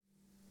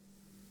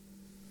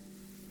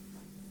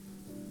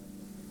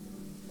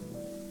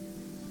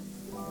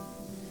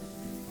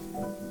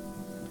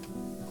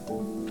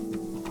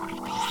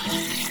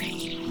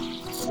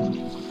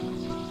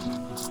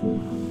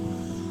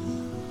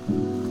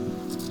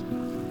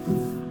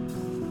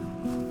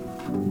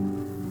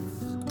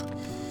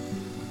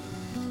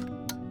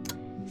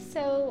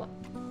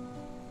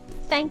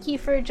thank you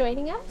for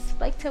joining us. I'd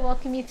like to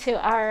welcome you to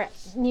our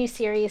new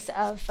series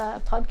of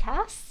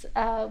podcasts,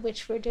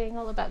 which we're doing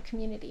all about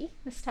community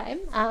this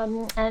time.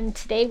 And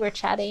today we're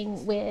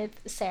chatting with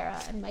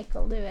Sarah and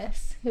Michael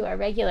Lewis, who are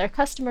regular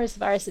customers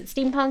of ours at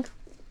Steampunk.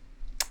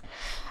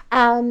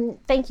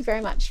 Thank you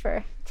very much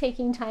for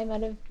taking time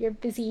out of your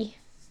busy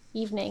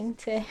evening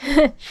to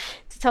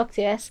to talk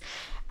to us.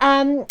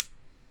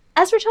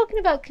 As we're talking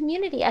about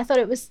community, I thought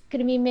it was going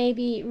to be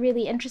maybe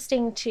really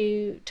interesting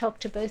to talk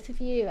to both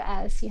of you,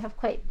 as you have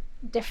quite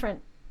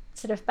different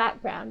sort of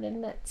background.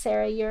 In that,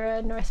 Sarah, you're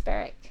a North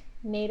Berwick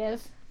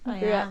native,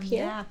 grew up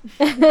here,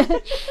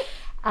 yeah.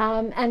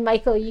 And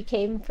Michael, you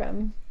came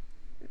from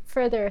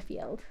further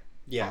afield.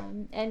 Yeah.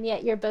 And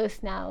yet you're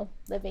both now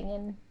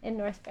living in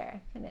North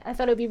Berwick. And I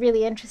thought it would be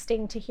really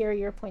interesting to hear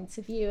your points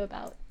of view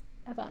about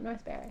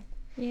North Berwick.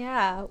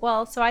 Yeah,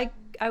 well, so I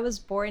was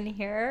born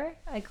here.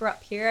 I grew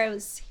up here. I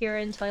was here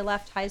until I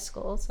left high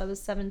school. So I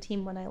was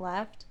 17 when I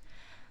left.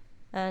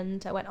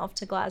 And I went off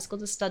to Glasgow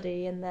to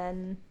study. And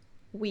then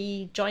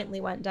we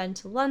jointly went down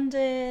to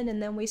London.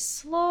 And then we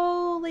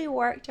slowly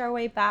worked our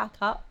way back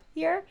up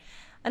here.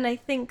 And I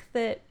think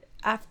that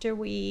after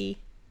we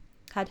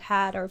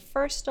had our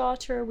first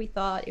daughter, we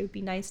thought it would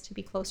be nice to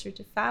be closer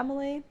to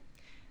family.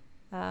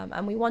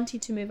 And we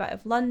wanted to move out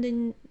of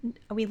London.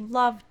 We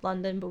loved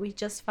London, but we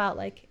just felt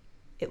like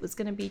it was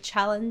going to be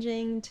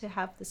challenging to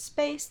have the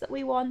space that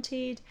we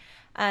wanted.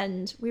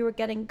 And we were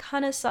getting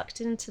kind of sucked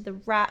into the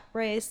rat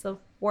race of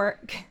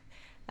work.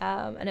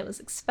 And it was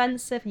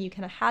expensive, and you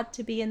kind of had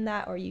to be in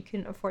that, or you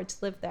couldn't afford to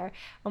live there.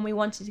 And we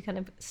wanted to kind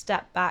of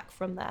step back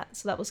from that.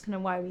 So that was kind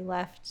of why we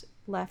left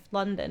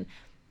London.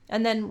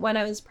 And then when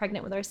I was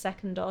pregnant with our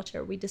second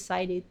daughter, we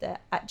decided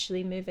that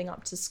actually moving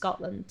up to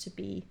Scotland to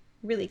be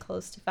really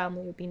close to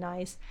family would be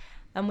nice.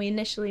 And we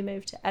initially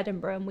moved to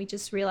Edinburgh, and we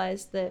just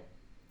realized that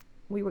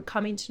we were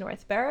coming to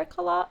North Berwick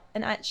a lot.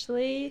 And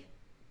actually,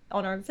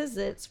 on our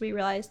visits, we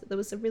realized that there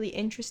was a really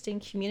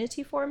interesting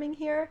community forming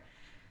here.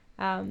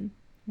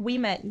 We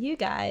met you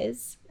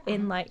guys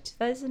in like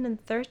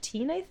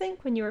 2013, I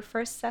think, when you were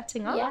first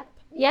setting up.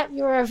 Yeah,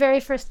 you were our very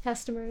first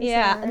customers.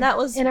 Yeah, and that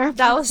was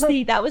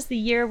the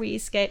year we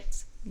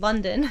escaped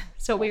London.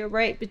 So we were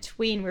right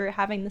between. We were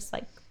having this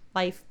like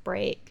life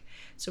break.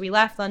 So we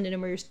left London,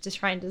 and we were just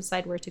trying to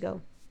decide where to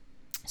go.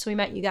 So we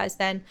met you guys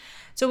then.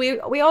 So we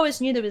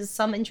always knew there was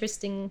some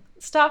interesting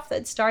stuff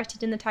that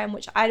started in the town,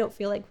 which I don't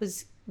feel like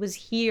was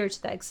here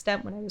to that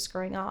extent when I was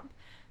growing up.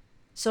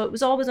 So it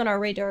was always on our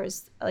radar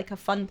as like a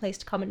fun place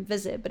to come and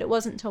visit. But it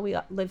wasn't until we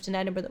lived in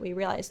Edinburgh that we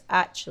realized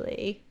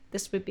actually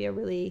this would be a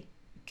really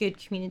good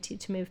community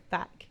to move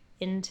back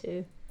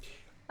into.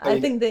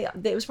 I think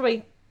that it was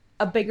probably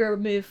a bigger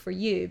move for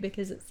you,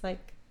 because it's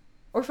like,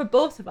 or for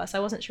both of us, I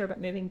wasn't sure about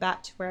moving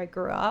back to where I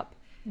grew up.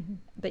 Mm-hmm.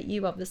 But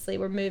you obviously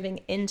were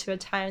moving into a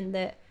town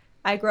that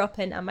I grew up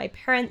in, and my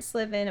parents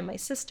live in, and my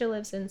sister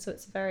lives in, so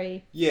it's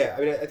very... Yeah, I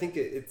mean, I think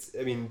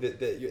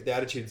the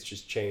attitudes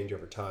just change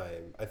over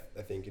time,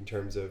 I think, in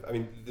terms of, I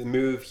mean, the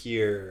move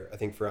here, I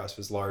think for us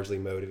was largely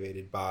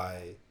motivated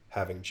by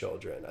having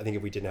children. I think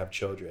if we didn't have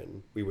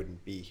children, we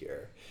wouldn't be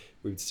here.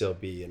 We would still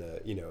be in a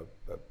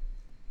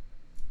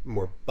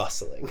more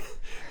bustling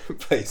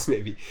place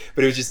maybe.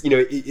 But it was just,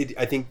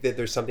 I think that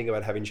there's something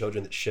about having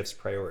children that shifts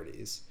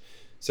priorities.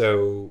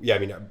 So, yeah, I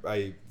mean,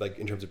 I like,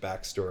 in terms of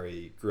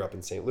backstory, grew up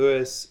in St.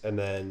 Louis, and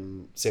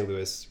then St.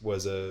 Louis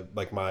was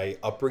my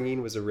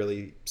upbringing was a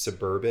really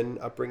suburban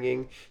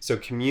upbringing. So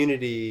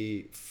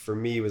community for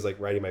me was like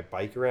riding my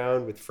bike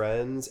around with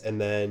friends, and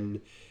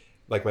then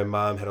like my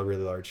mom had a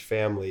really large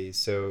family.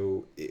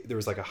 So there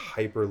was like a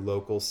hyper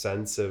local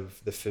sense of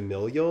the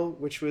familial,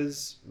 which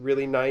was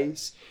really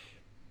nice.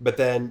 But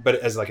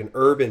as like an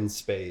urban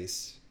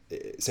space,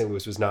 St.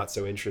 Louis was not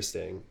so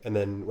interesting. And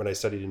then when I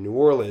studied in New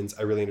Orleans,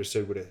 I really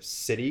understood what a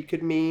city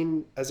could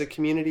mean as a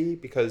community,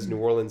 because New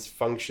Orleans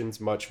functions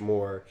much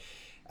more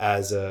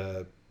as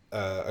a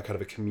kind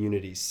of a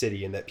community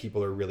city, in that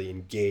people are really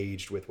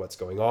engaged with what's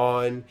going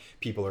on.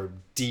 People are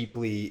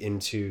deeply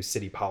into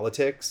city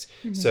politics.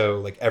 Mm-hmm. So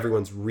like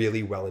everyone's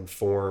really well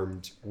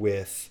informed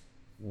with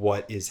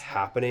what is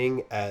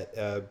happening at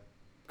a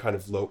kind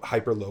of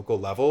hyper local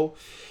level.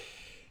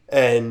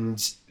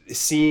 And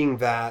seeing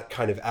that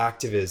kind of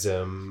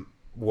activism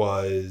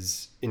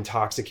was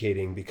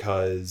intoxicating,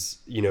 because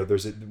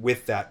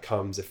with that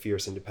comes a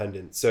fierce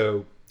independence.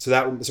 So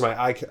my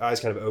eyes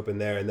kind of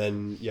opened there, and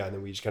then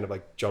we just kind of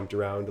like jumped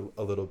around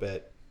a little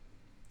bit.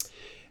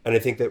 And I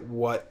think that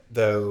what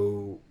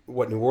New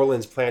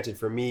Orleans planted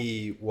for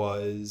me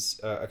was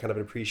a kind of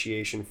an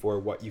appreciation for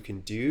what you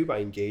can do by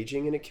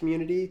engaging in a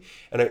community.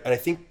 And I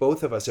think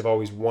both of us have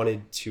always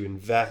wanted to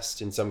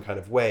invest in some kind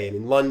of way. And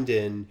in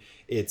London,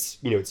 it's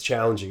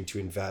challenging to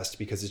invest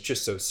because it's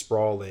just so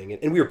sprawling.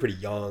 And we were pretty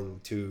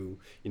young too.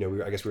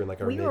 I guess we were in like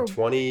our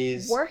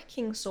mid-20s.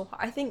 Working so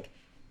hard. I think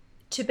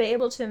to be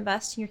able to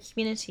invest in your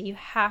community, you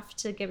have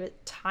to give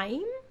it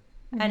time.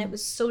 Mm-hmm. And it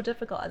was so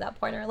difficult at that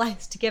point in our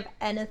lives to give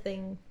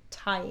anything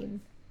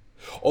time.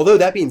 Although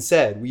that being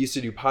said, we used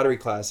to do pottery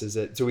classes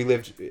so we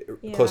lived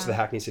close to the Yeah.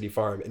 Hackney City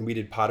Farm, and we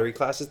did pottery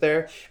classes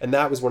there. And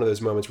that was one of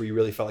those moments where you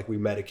really felt like we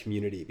met a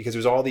community, because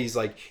there's all these,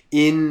 like,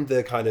 in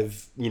the kind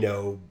of,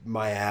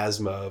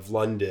 miasma of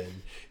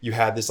London, you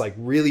had this like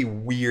really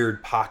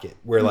weird pocket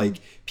where like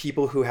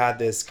people who had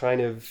this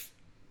kind of,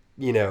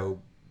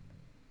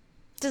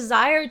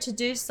 Desire to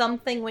do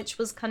something which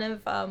was kind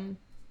of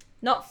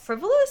not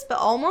frivolous, but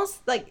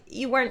almost like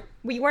we weren't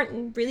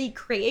really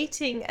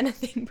creating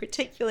anything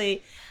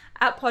particularly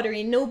at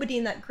pottery. Nobody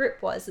in that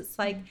group was. It's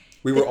like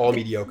we were all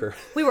mediocre.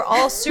 we were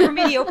all super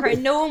mediocre,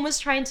 and no one was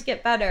trying to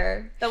get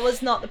better. That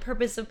was not the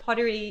purpose of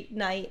pottery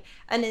night.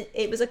 And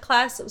it was a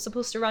class that was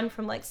supposed to run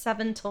from like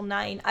 7 till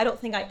 9. I don't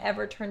think I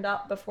ever turned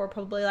up before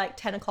probably like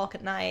 10 o'clock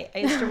at night. I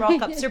used to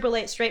rock up super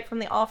late straight from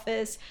the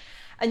office,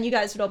 and you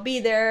guys would all be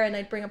there, and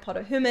I'd bring a pot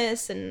of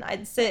hummus, and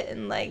I'd sit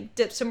and like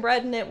dip some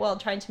bread in it while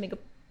trying to make a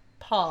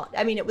pot.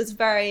 I mean, it was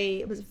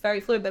very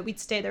fluid, but we'd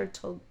stay there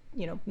till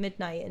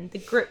midnight, and the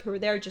group who were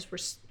there just were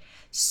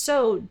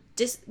so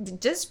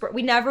disparate.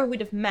 We never would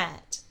have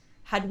met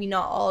had we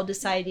not all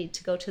decided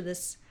to go to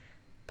this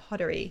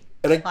pottery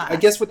And class. I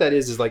guess what that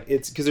is like,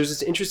 it's because there's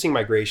this interesting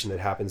migration that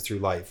happens through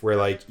life where,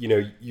 like,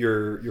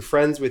 you're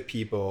friends with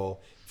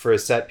people for a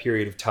set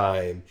period of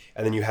time,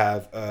 and then you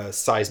have a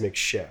seismic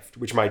shift,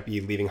 which might be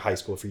leaving high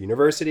school for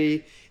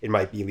university. It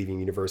might be leaving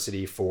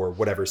university for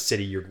whatever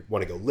city you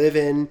want to go live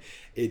in.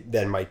 It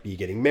then might be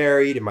getting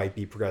married. It might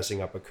be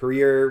progressing up a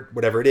career,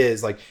 whatever it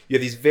is. Like, you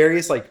have these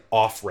various like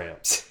off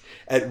ramps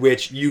at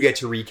which you get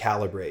to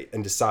recalibrate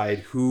and decide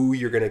who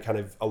you're going to kind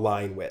of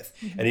align with.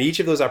 And in each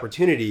of those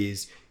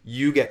opportunities,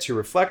 you get to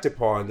reflect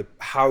upon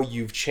how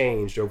you've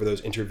changed over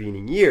those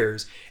intervening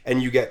years,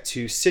 and you get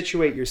to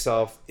situate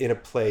yourself in a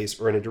place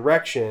or in a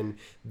direction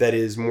that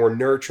is more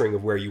nurturing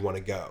of where you want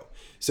to go.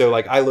 So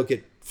like, I look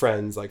at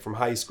friends like from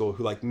high school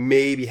who like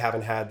maybe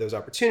haven't had those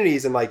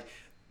opportunities, and like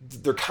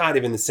they're kind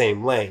of in the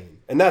same lane,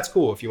 and that's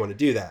cool if you want to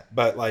do that.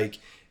 But like,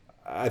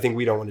 I think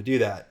we don't want to do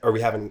that, or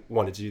we haven't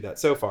wanted to do that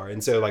so far.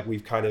 And so like,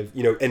 we've kind of,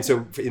 and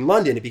so in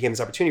London, it became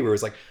this opportunity where it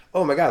was like,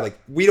 oh my God, like,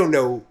 we don't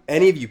know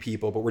any of you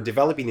people, but we're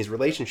developing these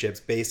relationships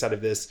based out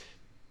of this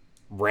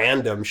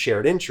random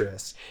shared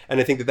interest.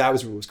 And I think that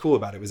was what was cool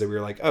about it, was that we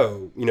were like,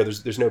 oh,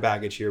 there's no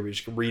baggage here. We're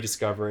just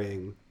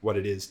rediscovering what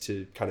it is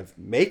to kind of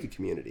make a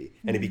community.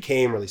 And it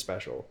became really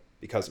special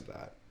because of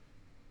that.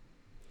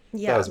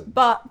 Yeah,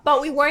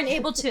 but we weren't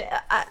able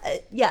to.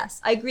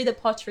 Yes, I agree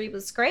that pottery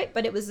was great,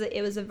 but it was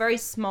a very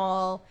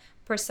small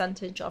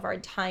percentage of our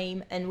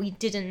time, and we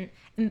didn't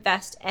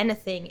invest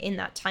anything in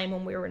that time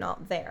when we were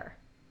not there.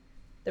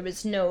 There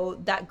was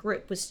that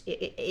group was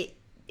it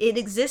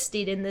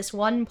existed in this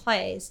one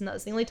place, and that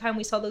was the only time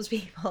we saw those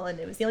people, and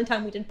it was the only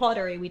time we did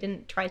pottery. We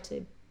didn't try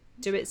to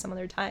do it some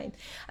other time,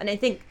 and I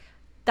think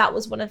that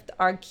was one of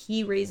our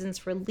key reasons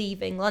for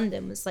leaving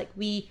London, was like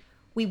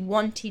we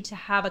wanted to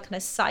have a kind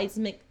of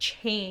seismic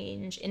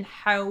change in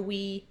how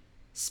we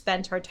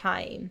spent our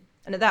time.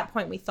 And at that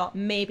point, we thought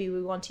maybe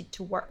we wanted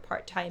to work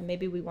part-time.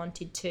 Maybe we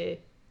wanted to,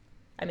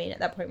 at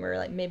that point, we were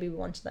like, maybe we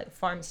wanted like a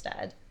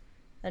farmstead.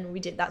 And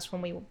we did, that's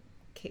when we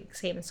came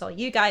and saw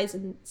you guys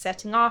and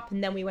setting up.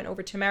 And then we went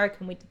over to America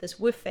and we did this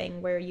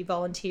woofing where you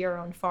volunteer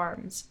on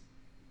farms.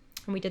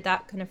 And we did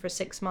that kind of for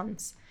 6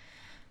 months.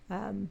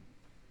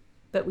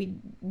 But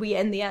we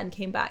in the end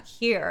came back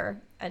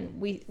here, and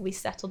we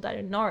settled down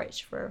in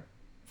Norwich for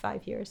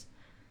 5 years.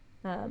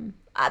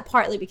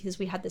 Partly because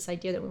we had this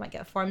idea that we might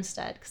get a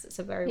farmstead, because it's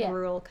a very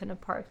rural kind of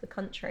part of the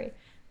country.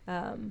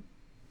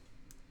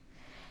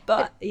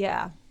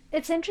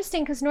 It's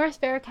interesting because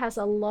North Berwick has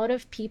a lot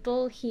of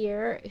people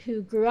here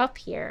who grew up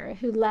here,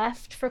 who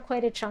left for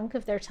quite a chunk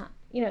of their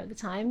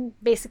time,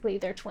 basically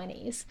their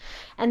 20s.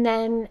 And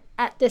then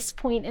at this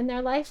point in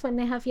their life, when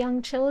they have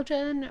young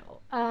children,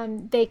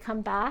 they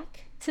come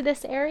back to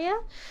this area.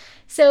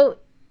 So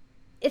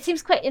it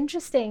seems quite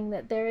interesting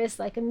that there is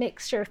like a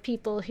mixture of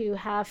people who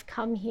have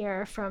come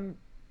here from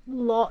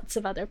lots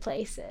of other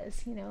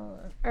places,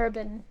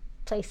 urban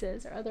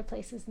places or other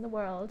places in the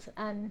world,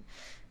 and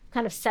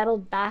kind of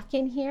settled back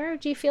in here.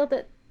 Do you feel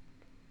that,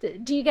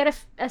 do you get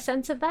a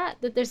sense of that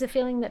there's a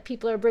feeling that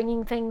people are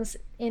bringing things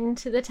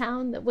into the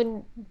town that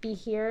wouldn't be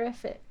here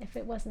if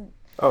it wasn't?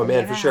 Oh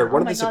man, for sure.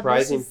 One of the God,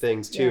 surprising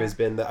things too has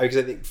been that, because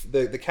I think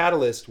the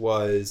catalyst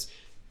was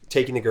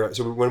taking the girl.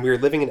 So when we were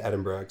living in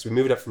Edinburgh, because we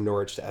moved up from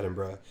Norwich to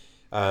Edinburgh,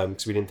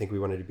 because we didn't think we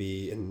wanted to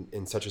be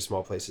in such a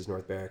small place as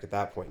North Berwick at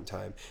that point in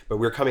time. But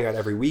we were coming out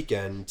every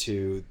weekend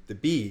to the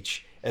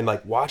beach, and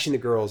like watching the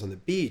girls on the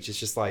beach is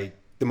just like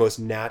the most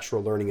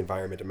natural learning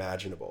environment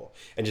imaginable.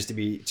 And just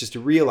to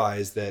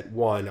realize that,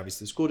 one,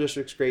 obviously the school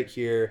district's great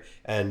here,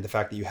 and the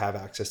fact that you have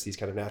access to these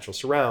kind of natural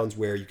surrounds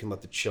where you can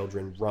let the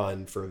children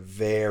run for a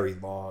very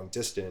long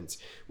distance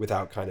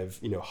without kind of,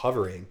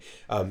 hovering.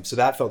 So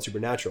that felt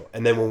supernatural.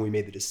 And then when we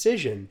made the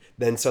decision,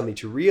 then suddenly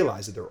to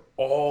realize that there are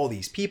all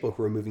these people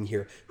who are moving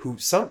here,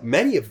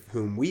 many of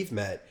whom we've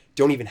met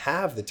don't even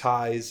have the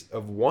ties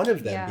of one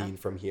of them being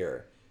from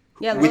here,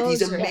 with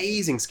these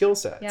amazing skill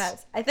sets.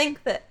 Yes, I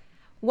think that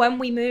when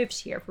we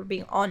moved here, if we're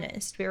being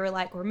honest, we were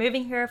like, we're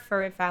moving here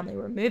for a family,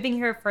 we're moving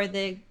here for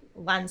the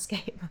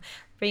landscape,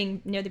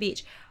 being near the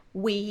beach.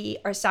 We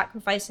are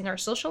sacrificing our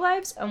social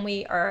lives, and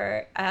we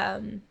are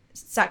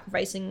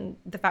sacrificing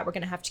the fact we're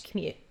going to have to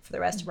commute for the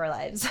rest of our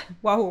lives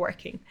while we're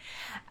working.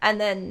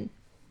 And then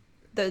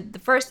the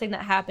first thing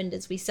that happened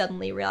is we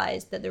suddenly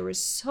realized that there were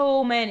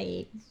so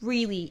many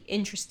really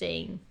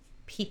interesting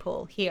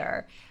people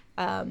here,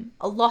 a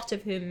lot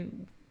of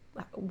whom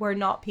were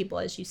not people,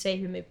 as you say,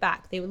 who moved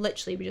back. They would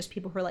literally be just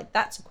people who were like,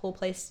 that's a cool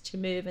place to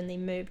move, and they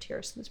moved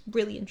here. So there's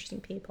really interesting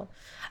people.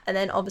 And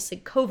then obviously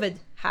COVID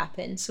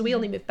happened, so we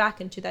only moved back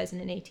in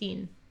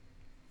 2018.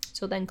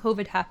 So then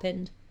COVID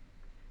happened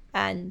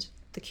and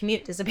the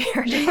commute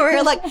disappeared. We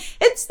were like,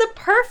 it's the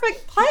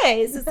perfect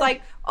place. It's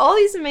like all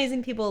these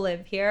amazing people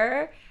live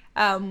here.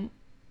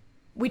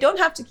 We don't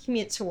have to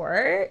commute to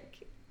work,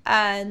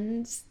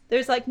 and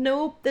there's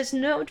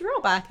no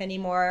drawback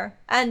anymore.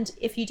 And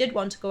if you did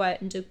want to go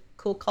out and do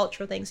cool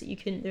cultural things that you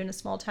couldn't do in a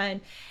small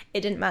town,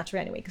 it didn't matter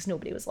anyway, because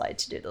nobody was allowed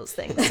to do those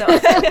things. So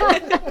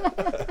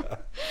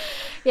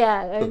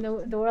yeah, and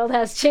the world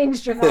has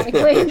changed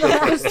dramatically in the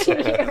last 2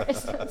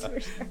 years, that's for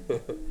sure.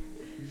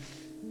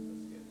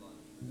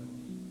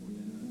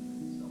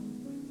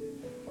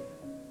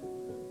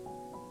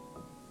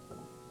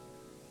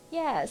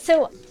 Yeah,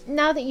 so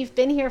now that you've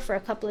been here for a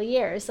couple of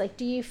years, like,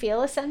 do you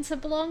feel a sense of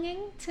belonging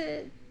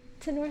to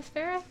North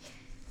Berwick?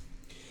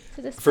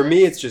 To this For place?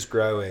 me, it's just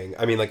growing.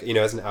 I mean, like, you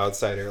know, as an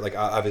outsider, like,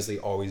 I'll obviously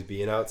always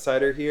be an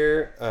outsider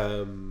here,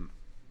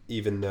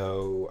 even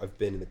though I've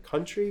been in the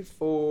country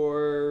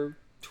for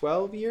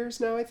 12 years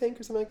now, I think,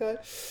 or something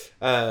like that.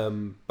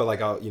 But,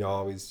 like, I'll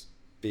always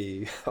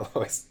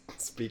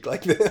speak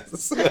like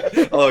this.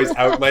 I'll always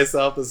out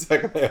myself the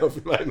second I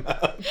open my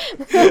mouth.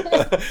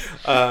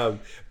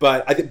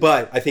 But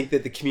I think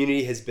that the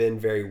community has been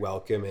very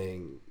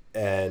welcoming,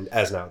 and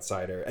as an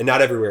outsider, and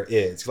not everywhere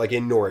is. Like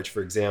in Norwich,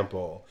 for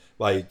example,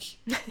 like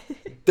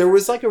there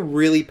was like a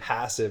really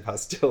passive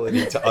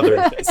hostility to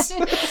otherness.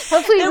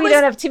 Hopefully we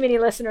don't have too many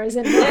listeners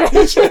in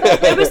Norwich.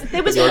 There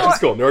was Norwich is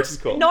cool. Norwich is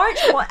cool. Norwich,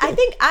 I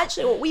think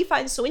actually what we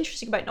find so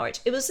interesting about Norwich,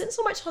 it wasn't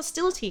so much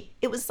hostility.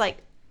 It was like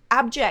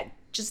abject,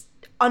 just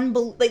like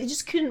they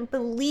just couldn't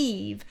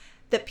believe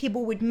that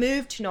people would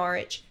move to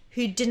Norwich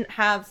who didn't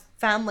have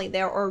family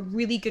there or a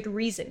really good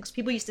reason. Because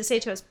people used to say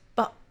to us,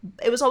 but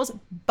it was always,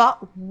 but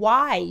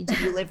why do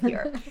you live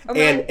here?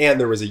 And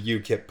there was a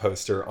UKIP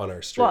poster on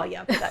our street. Well,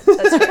 yeah, that's true.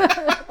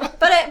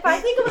 But I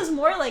think it was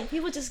more like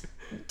people just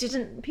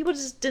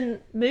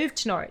didn't move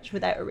to Norwich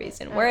without a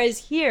reason. Whereas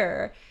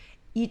here,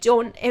 it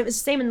was the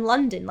same in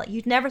London. Like,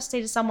 you'd never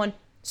say to someone,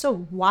 so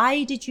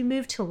why did you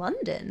move to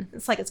London?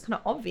 It's like, it's kind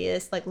of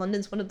obvious, like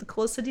London's one of the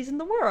coolest cities in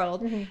the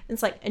world. Mm-hmm.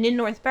 It's like, and in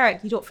North Berwick,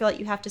 you don't feel like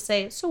you have to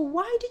say, so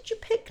why did you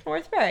pick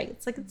North Berwick?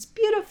 It's like, it's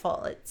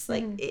beautiful. It's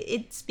like,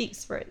 it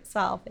speaks for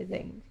itself, I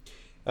think.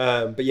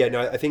 But yeah,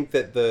 no, I think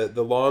that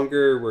the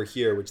longer we're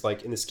here, which,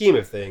 like, in the scheme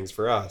of things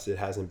for us, it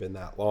hasn't been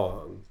that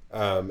long.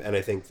 And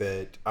I think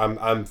that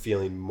I'm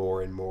feeling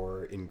more and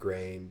more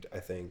ingrained, I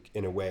think,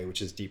 in a way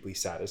which is deeply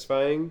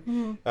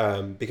satisfying.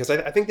 Because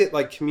I think that,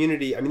 like,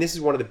 community, I mean, this is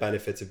one of the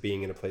benefits of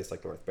being in a place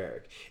like North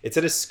Berwick. It's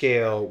at a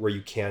scale where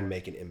you can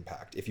make an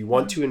impact. If you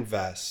want to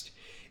invest,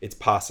 it's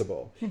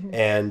possible.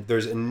 And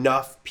there's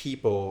enough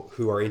people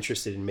who are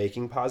interested in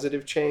making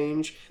positive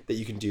change that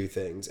you can do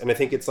things. And I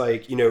think it's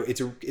like, you know,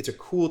 it's a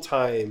cool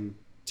time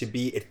to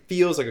be, it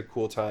feels like a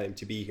cool time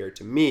to be here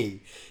to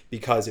me,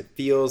 because it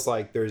feels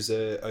like there's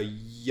a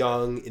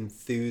young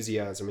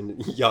enthusiasm,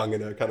 and young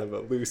in a kind of a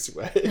loose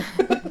way,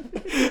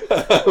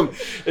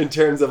 in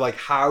terms of like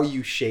how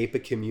you shape a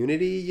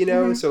community, you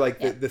know? So like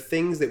the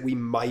things that we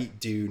might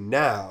do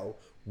now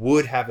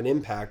would have an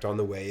impact on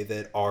the way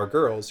that our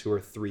girls who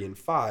are 3 and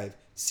 5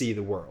 see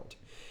the world.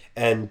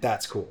 And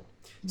that's cool.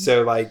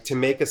 So like to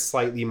make a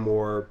slightly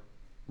more,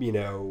 you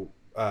know,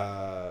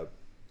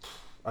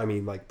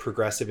 like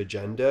progressive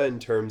agenda in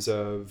terms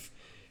of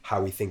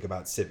how we think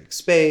about civic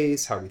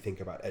space, how we think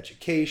about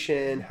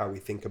education, how we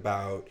think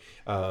about,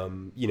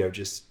 you know,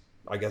 just,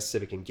 I guess,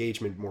 civic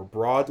engagement more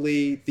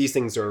broadly. These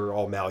things are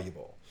all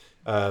malleable.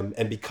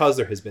 And because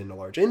there has been a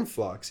large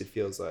influx, it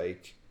feels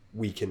like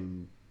we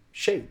can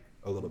shape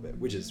a little bit,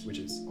 which is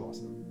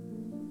awesome.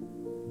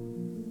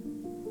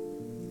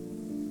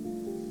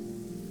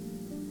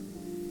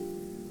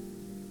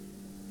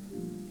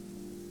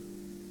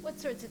 What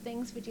sorts of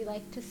things would you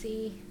like to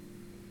see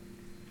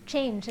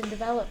change and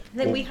develop?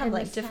 Then we have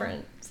like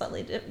different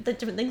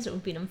things that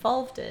we've been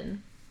involved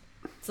in.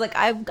 So like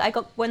I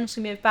got, once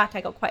we moved back,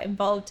 I got quite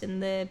involved in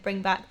the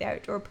Bring Back the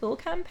Outdoor Pool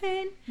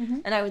campaign,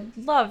 and I would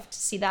love to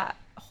see that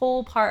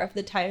whole part of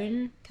the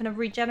town kind of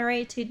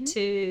regenerated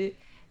to,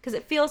 because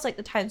it feels like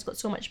the town's got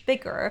so much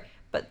bigger,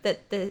 but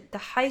that the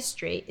high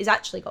street is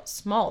actually got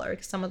smaller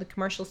because some of the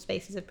commercial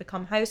spaces have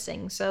become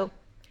housing. So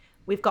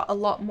we've got a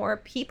lot more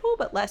people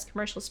but less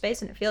commercial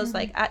space, and it feels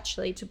like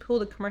actually to pull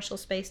the commercial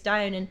space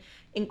down and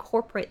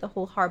incorporate the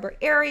whole harbour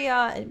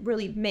area, it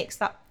really makes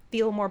that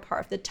feel more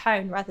part of the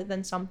town rather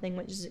than something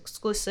which is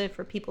exclusive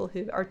for people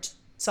who are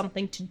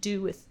something to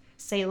do with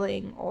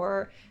sailing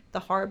or the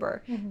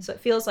harbor. So it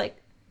feels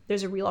like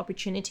there's a real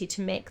opportunity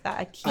to make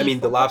that a key. I mean,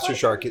 the focal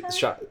lobster point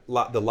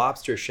shark, the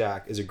lobster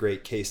shack is a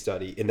great case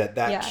study in that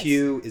Yes.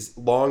 queue is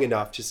long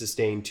enough to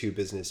sustain 2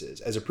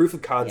 businesses. As a proof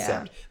of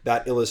concept,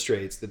 that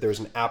illustrates that there's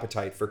an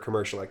appetite for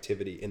commercial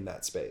activity in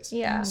that space.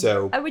 Yeah.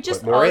 So I would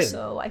just put more in.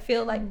 also, I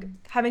feel like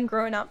having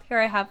grown up here,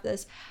 I have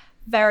this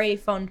very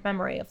fond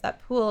memory of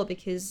that pool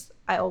because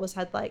I always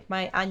had like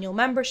my annual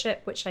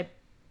membership, which I've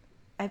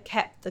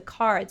kept the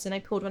cards, and I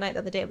pulled one out the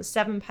other day. It was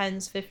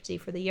 £7.50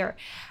 for the year.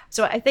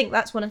 So I think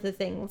that's one of the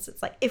things.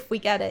 It's like, if we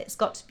get it, it's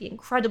got to be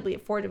incredibly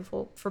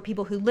affordable for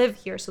people who live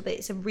here so that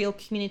it's a real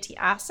community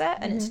asset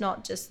and it's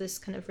not just this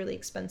kind of really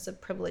expensive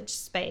privileged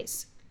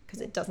space,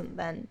 because it doesn't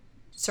then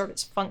serve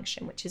its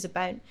function, which is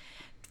about,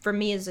 for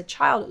me as a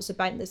child, it was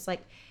about this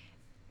like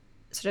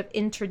sort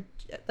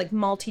of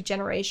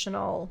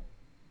multi-generational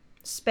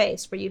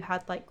space where you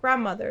had like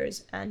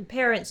grandmothers and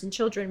parents and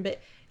children, but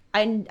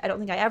I don't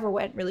think I ever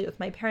went really with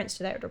my parents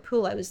to the outdoor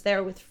pool. I was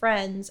there with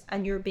friends,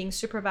 and you're being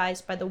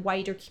supervised by the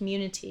wider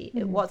community.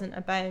 It wasn't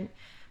about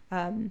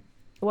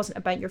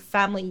your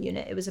family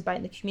unit. It was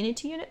about the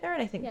community unit there,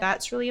 and I think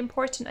that's really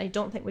important. I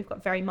don't think we've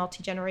got very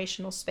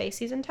multi-generational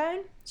spaces in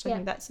town, so I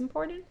think that's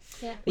important.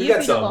 Yeah. We've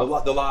got some.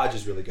 The lodge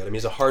is really good. I mean,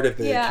 it's a heart of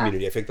the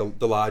community. I think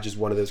the lodge is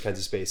one of those kinds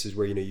of spaces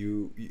where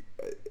you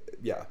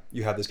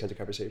have those kinds of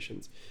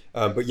conversations.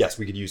 But yes,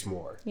 we could use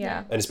more.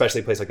 Yeah. And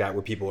especially a place like that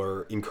where people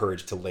are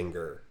encouraged to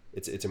linger.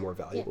 It's a more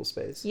valuable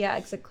space. Yeah,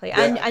 exactly.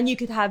 Yeah. And you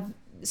could have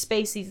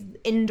spaces,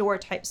 indoor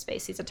type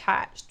spaces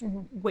attached,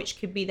 which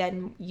could be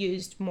then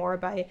used more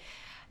by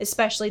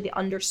especially the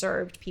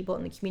underserved people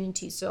in the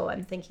community. So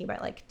I'm thinking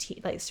about like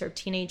sort of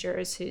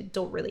teenagers who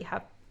don't really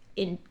have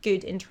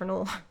good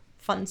internal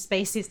fun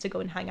spaces to go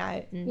and hang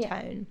out in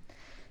town.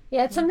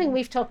 Yeah, it's something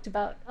we've talked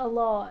about a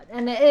lot,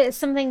 and it's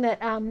something that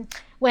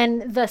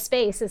when the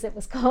space, as it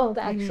was called,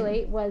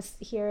 actually was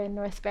here in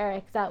North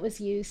Berwick, that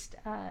was used.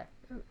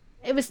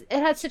 It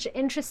had such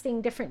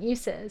interesting different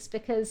uses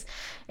because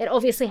it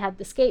obviously had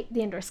the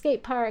indoor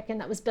skate park,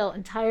 and that was built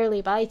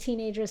entirely by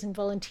teenagers and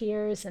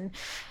volunteers, and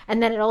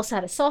then it also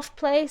had a soft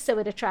play, so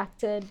it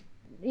attracted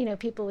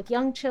people with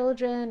young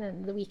children,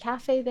 and the wee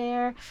cafe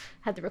there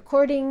had the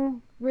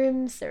recording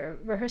rooms or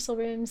rehearsal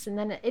rooms, and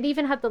then it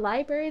even had the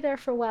library there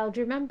for a while.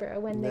 Do you remember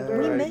when they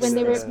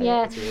were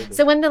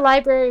so when the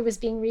library was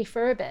being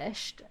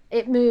refurbished,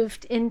 it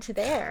moved into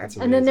there.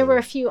 And then there were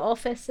a few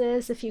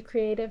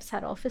creatives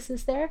had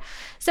offices there,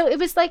 so it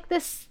was like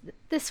this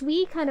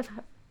wee kind of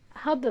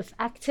hub of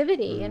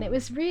activity, and it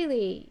was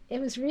really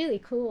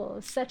cool.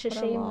 It's such a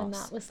shame when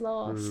that was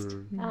lost.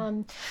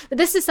 But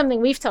this is something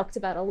we've talked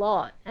about a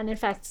lot, and in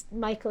fact,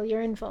 Michael,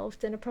 you're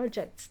involved in a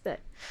project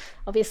that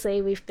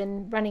obviously we've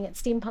been running at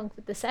Steampunk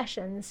with the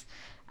sessions,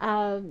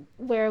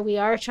 where we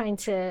are trying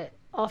to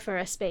offer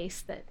a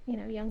space that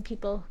young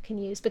people can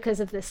use because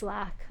of this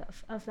lack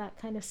of that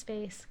kind of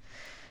space.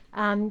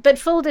 But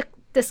full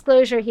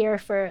disclosure here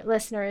for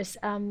listeners,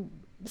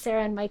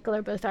 Sarah and Michael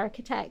are both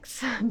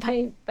architects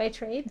by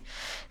trade.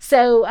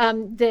 So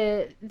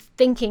the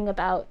thinking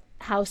about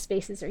how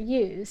spaces are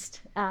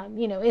used,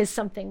 is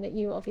something that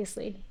you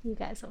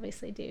guys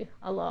obviously do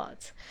a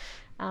lot.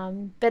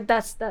 But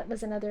that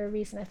was another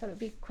reason I thought it would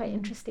be quite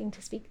interesting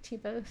to speak to you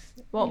both.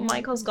 Well,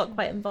 Michael's got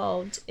quite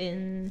involved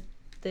in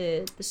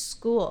the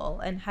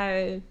school and how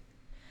you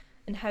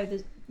can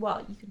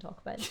talk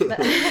about it.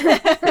 But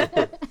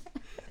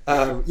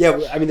I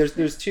mean,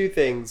 there's 2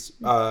 things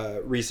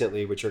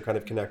recently which are kind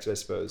of connected, I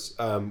suppose.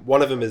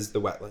 One of them is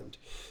the wetland.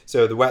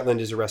 So the wetland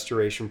is a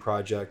restoration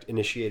project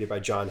initiated by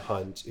John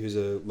Hunt, who's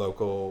a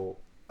local,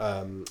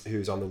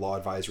 who's on the Law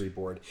Advisory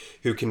Board,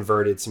 who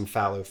converted some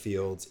fallow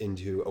fields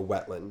into a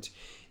wetland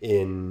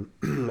in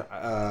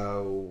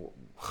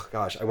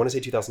I want to say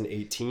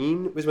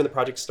 2018 was when the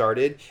project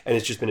started, and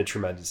it's just been a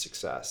tremendous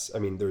success. I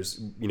mean, there's,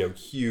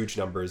 huge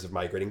numbers of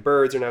migrating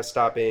birds are now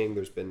stopping.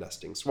 There's been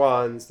nesting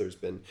swans. There's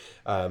been,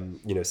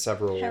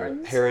 several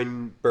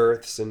heron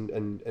births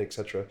and et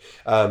cetera,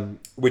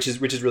 which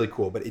is really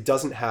cool, but it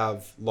doesn't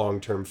have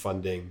long-term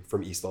funding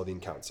from East Lothian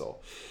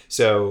Council.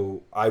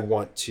 So I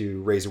want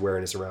to raise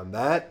awareness around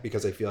that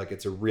because I feel like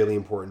it's a really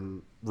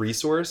important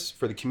resource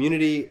for the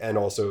community and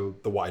also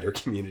the wider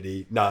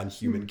community,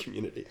 non-human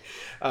community.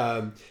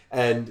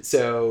 And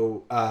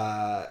so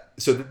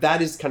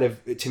that is kind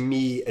of, to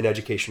me, an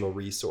educational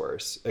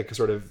resource, a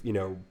sort of,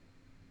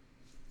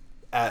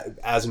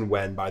 as and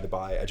when, by the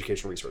by,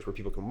 educational resource where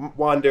people can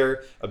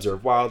wander,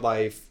 observe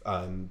wildlife,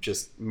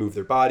 just move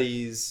their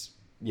bodies,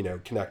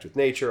 connect with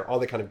nature, all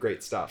that kind of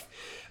great stuff.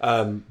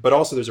 But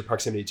also there's a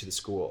proximity to the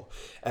school.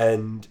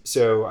 And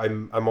so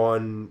I'm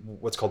on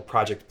what's called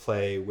Project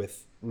Play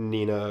with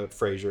Nina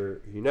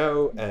Fraser,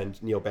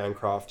 and Neil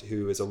Bancroft,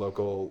 who is a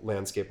local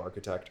landscape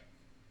architect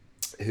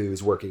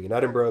who's working in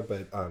Edinburgh,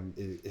 but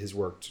has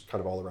worked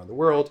kind of all around the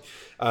world.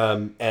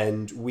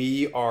 And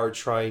we are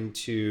trying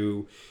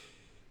to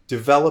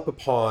develop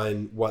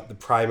upon what the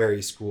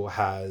primary school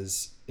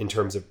has in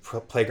terms of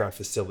playground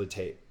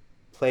facilities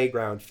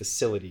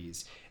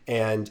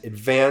and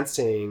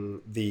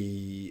advancing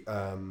the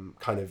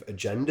kind of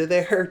agenda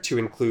there to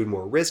include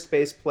more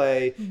risk-based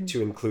play,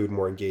 to include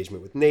more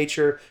engagement with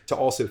nature, to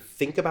also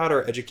think about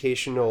our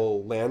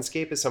educational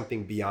landscape as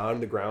something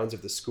beyond the grounds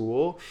of the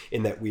school,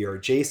 in that we are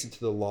adjacent to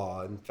the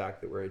law, in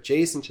fact that we're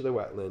adjacent to the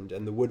wetland,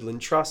 and the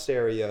Woodland Trust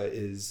area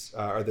is,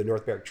 or the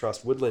North Merrick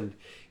Trust Woodland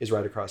is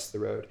right across the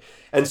road.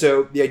 And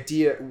so the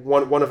idea,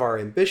 one of our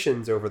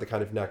ambitions over the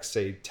kind of next,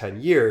 say, 10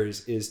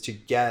 years is to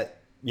get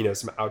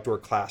some outdoor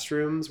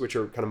classrooms, which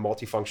are kind of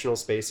multifunctional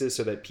spaces,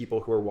 so that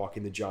people who are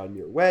walking the John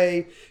Muir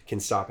Way can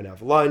stop and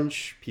have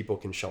lunch, people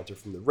can shelter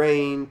from the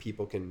rain,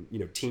 people can,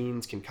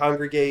 teens can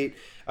congregate,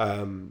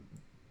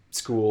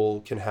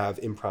 school can have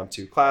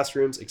impromptu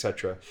classrooms,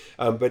 etc.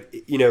 But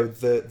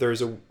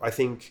there's I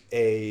think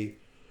a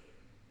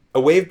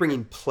way of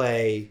bringing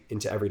play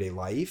into everyday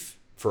life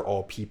for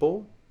all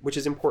people, which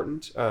is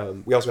important.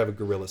 We also have a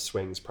Gorilla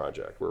Swings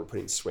project where we're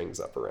putting swings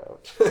up around.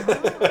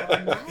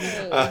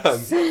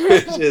 Nice.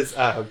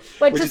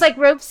 Which is like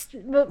rope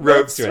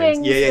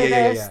swings Yeah, with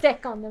a yeah.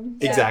 stick on them.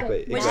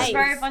 Exactly. Which Nice. is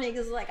very funny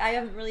because like I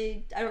don't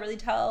really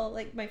tell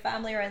like my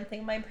family or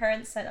anything. My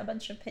parents sent a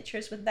bunch of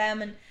pictures with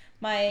them and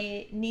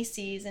my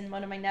nieces and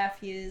one of my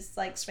nephews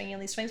like swinging on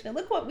these swings. But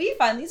look what we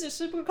found. These are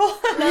super cool.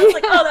 And I was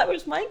like, oh, that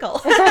was Michael.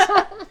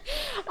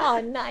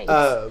 Oh, nice.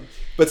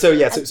 But so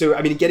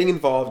I mean, getting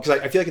involved, because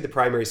I feel like at the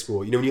primary school,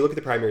 when you look at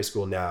the primary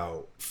school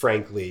now,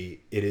 frankly,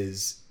 it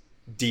is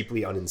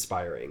deeply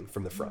uninspiring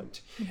from the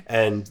front.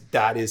 And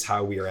that is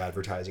how we are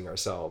advertising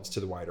ourselves to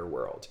the wider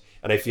world.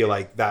 And I feel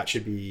like that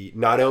should be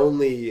not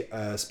only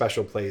a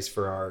special place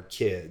for our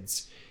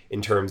kids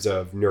in terms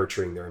of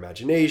nurturing their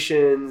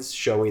imaginations,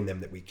 showing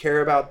them that we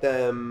care about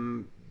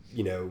them,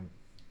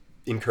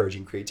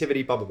 encouraging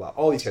creativity, blah, blah, blah,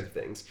 all these kinds of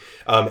things.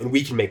 And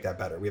we can make that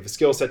better. We have a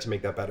skill set to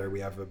make that better.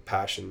 We have a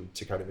passion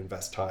to kind of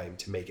invest time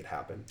to make it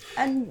happen.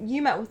 And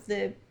you met with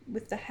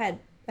the head.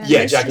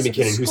 Yeah, Jackie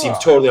McKinnon, who seems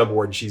totally on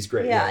board, and she's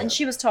great. Yeah, and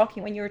she was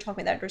talking, when you were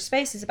talking about outdoor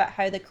spaces, about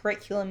how the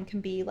curriculum can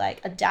be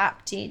like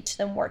adapted to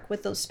then work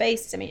with those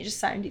spaces. I mean, it just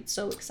sounded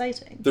so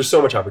exciting. There's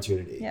so much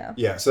opportunity.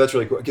 Yeah. So that's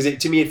really cool. Because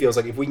to me, it feels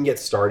like if we can get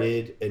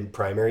started in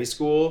primary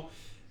school,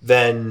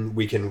 then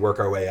we can work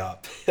our way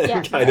up.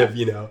 And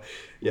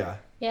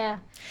Yeah.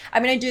 I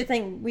mean, I do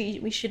think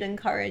we should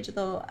encourage,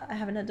 though I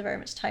haven't had very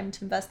much time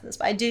to invest in this,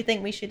 but I do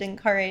think we should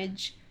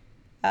encourage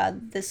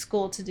the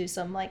school to do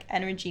some like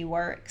energy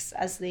works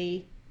as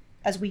we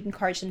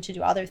encourage them to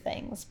do other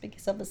things,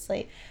 because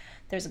obviously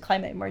there's a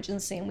climate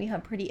emergency and we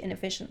have pretty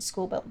inefficient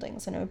school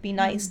buildings, and it would be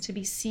nice to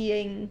be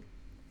seeing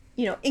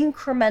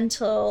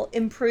incremental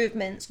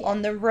improvements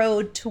on the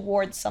road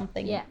towards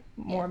something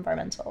more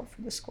environmental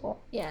for the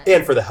school. Yeah.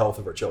 And for the health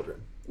of our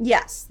children.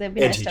 Yes, they'd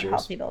be And nice to have teachers.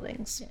 healthy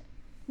buildings.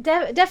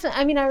 Definitely.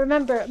 I mean, I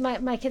remember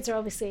my kids are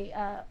obviously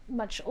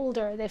much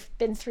older. They've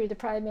been through the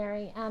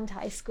primary and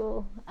high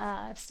school.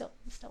 I've still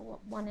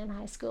one in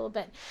high school.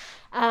 But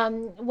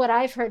what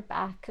I've heard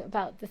back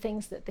about the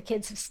things that the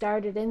kids have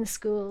started in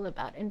school,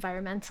 about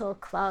environmental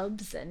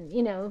clubs and,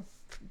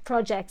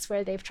 projects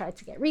where they've tried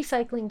to get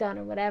recycling done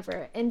or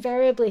whatever,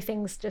 invariably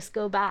things just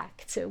go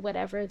back to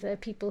whatever the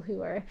people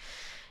who are,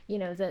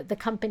 the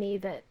company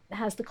that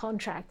has the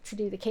contract to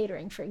do the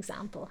catering, for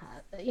example,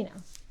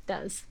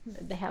 does.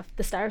 They have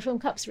the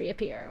styrofoam cups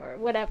reappear or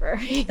whatever.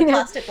 The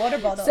plastic water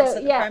bottles So,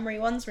 that the primary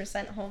ones were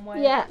sent home with.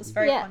 Yeah, It was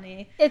very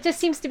funny. It just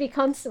seems to be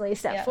constantly a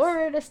step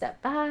forward, a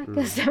step back.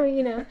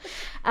 So,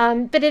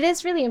 but it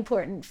is really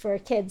important for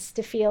kids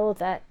to feel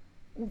that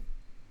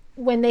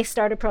when they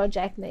start a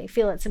project and they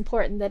feel it's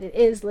important, that it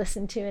is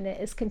listened to and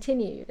it is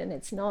continued, and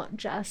it's not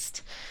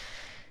just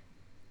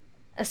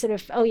a sort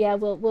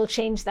of, we'll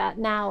change that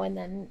now, and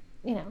then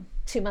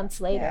 2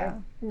 months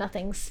later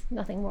nothing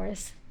more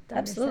is done.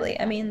 Absolutely.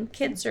 I mean,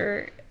 kids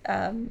are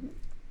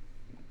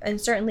and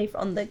certainly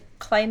on the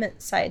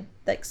climate side,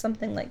 like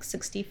something like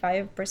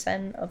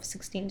 65% of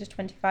 16 to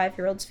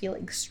 25-year-olds feel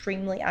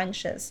extremely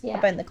anxious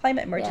about the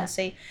climate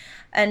emergency.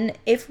 And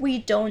if we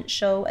don't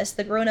show, as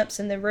the grown-ups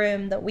in the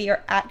room, that we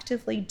are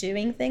actively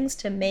doing things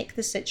to make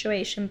the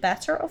situation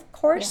better, of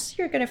course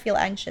you're going to feel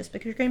anxious,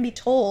 because you're going to be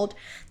told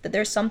that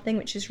there's something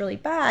which is really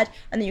bad,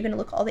 and then you're going to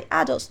look at all the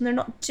adults and they're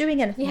not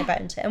doing anything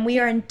about it. And we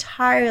are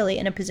entirely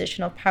in a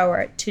position of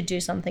power to do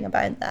something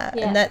about that.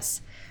 And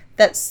that's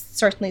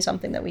certainly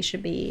something that we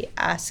should be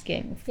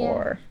asking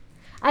for.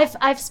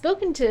 I've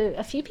spoken to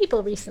a few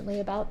people recently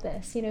about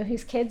this,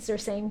 whose kids are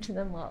saying to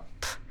them, well,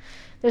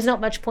 there's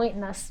not much point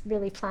in us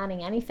really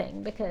planning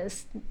anything,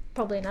 because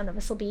probably none of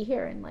us will be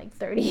here in like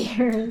 30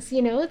 years.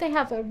 They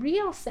have a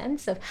real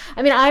sense of,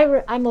 I mean,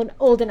 I'm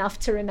old enough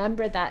to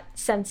remember that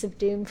sense of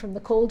doom from the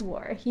Cold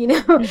War,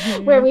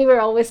 where we were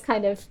always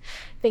kind of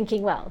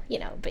thinking, well,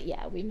 but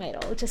we might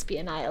all just be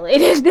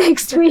annihilated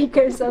next week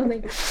or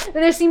something. But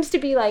there seems to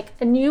be like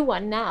a new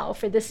one now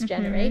for this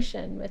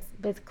generation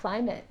with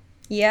climate.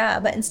 Yeah,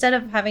 but instead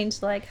of having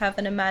to like have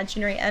an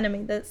imaginary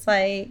enemy that's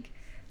like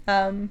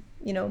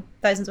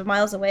thousands of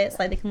miles away. It's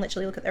like they can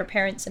literally look at their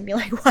parents and be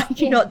like, why are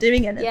you not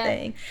doing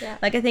anything? Yeah.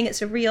 Like, I think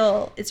it's a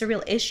real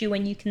issue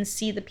when you can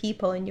see the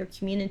people in your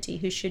community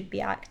who should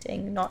be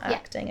acting, not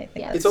acting. I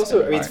think it's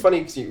also, it's funny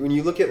because when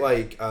you look at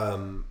like,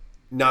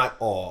 not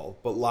all,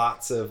 but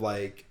lots of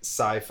like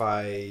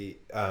sci-fi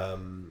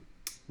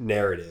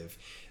narrative,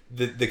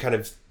 the kind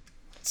of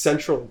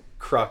central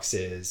crux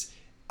is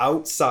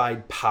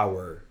outside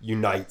power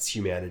unites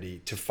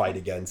humanity to fight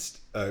against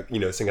some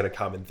kind of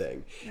common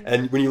thing.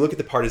 And when you look at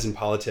the partisan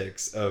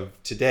politics of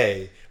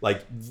today,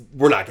 like,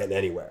 we're not getting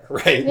anywhere,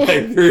 right?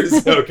 Like,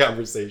 there's no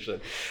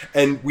conversation.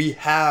 And we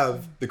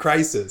have the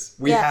crisis.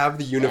 We have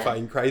the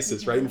unifying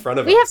crisis right in front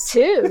of us. We have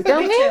two,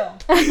 don't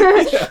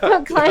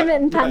we?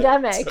 Climate and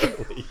pandemic.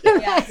 Totally.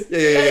 Yeah.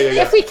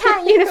 If we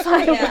can't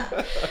unify,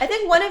 I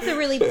think one of the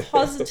really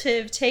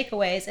positive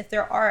takeaways, if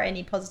there are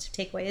any positive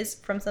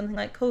takeaways from something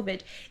like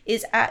COVID,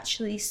 is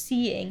actually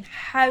seeing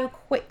how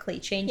quickly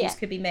changes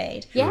could be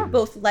made.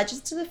 Both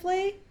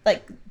legislatively,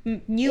 like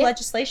new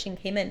legislation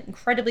came in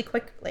incredibly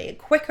quickly,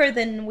 quicker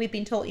than we've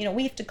been told.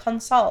 We have to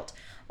consult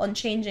on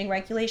changing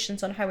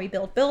regulations on how we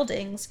build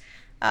buildings.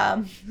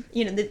 The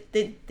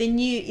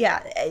new,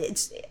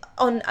 it's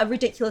on a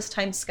ridiculous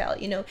time scale.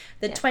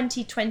 The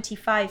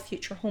 2025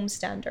 future home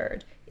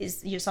standard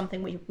is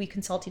something we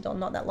consulted on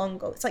not that long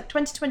ago. It's like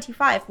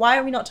 2025. Why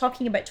are we not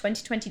talking about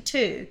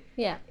 2022?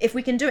 Yeah. If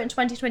we can do it in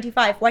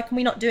 2025, why can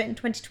we not do it in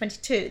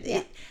 2022?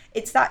 Yeah.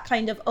 It's that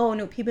kind of, oh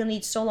no, people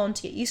need so long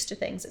to get used to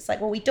things. It's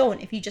like, well, we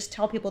don't if you just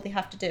tell people they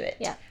have to do it.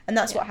 Yeah. And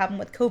that's what happened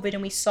with COVID,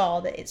 and we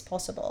saw that it's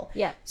possible.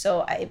 Yeah.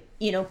 So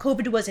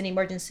COVID was an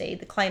emergency.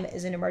 The climate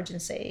is an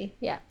emergency.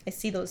 Yeah. I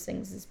see those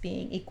things as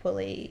being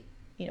equally,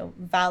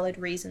 valid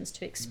reasons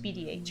to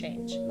expedite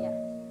change. Yeah.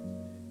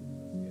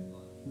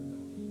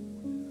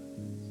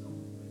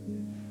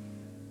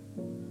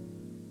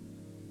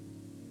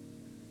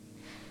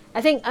 I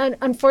think,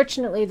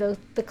 unfortunately, though,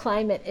 the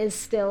climate is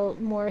still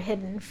more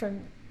hidden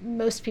from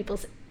most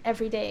people's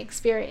everyday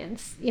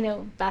experience.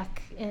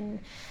 Back in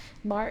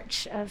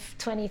March of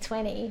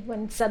 2020,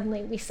 when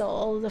suddenly we saw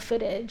all the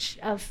footage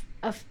of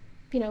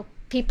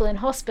people in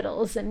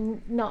hospitals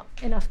and not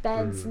enough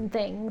beds and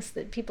things,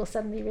 that people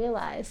suddenly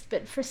realized.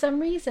 But for some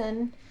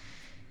reason,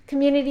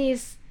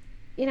 communities,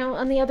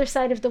 on the other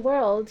side of the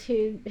world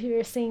who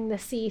are seeing the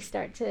sea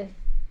start to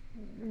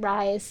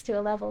rise to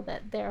a level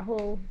that their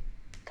whole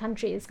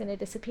country is going to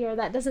disappear,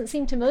 that doesn't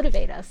seem to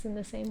motivate us in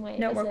the same way.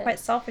 No, we're quite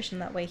selfish in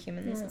that way,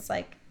 humans. It's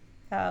like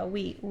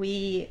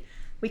we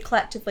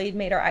collectively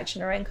made our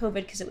action around COVID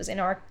because it was in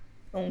our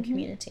own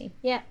community.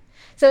 Yeah.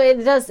 So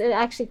it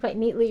actually quite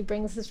neatly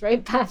brings us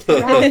right back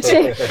around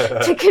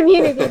to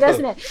community,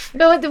 doesn't it?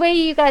 But the way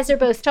you guys are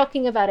both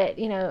talking about it,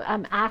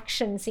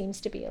 action seems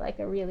to be like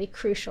a really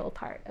crucial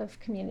part of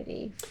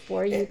community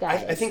for you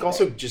guys. I think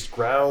also just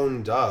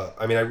ground up.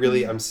 I mean,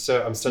 I'm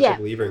such a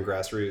believer in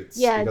grassroots.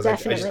 Yeah, because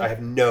definitely. I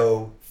have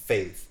no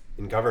faith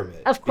in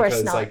government. Of course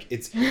because, not. Like,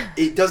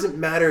 it doesn't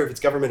matter if it's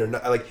government or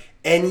not. Like,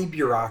 any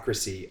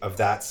bureaucracy of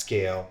that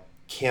scale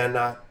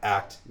cannot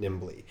act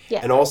nimbly.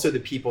 Yeah. And also the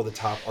people at the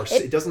top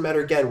it doesn't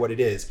matter again what it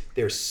is,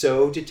 they're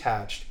so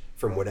detached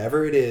from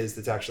whatever it is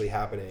that's actually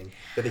happening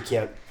that they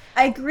can't.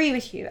 I agree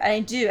with you,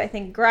 and I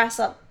think grass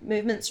up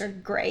movements are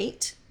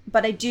great,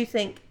 but I do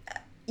think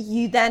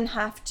you then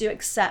have to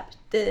accept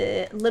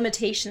the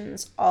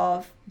limitations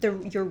of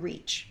your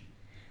reach,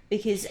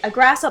 because a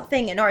grass up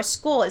thing in our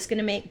school is going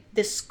to make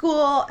this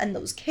school and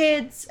those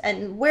kids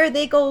and where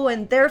they go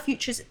and their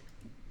futures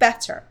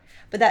better.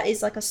 But that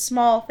is like a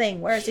small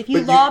thing. Whereas if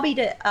you lobbied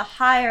at a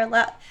higher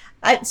level,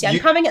 I'm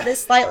coming at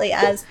this slightly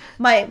as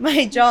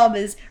my job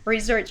is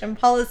research and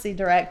policy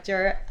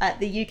director at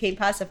the UK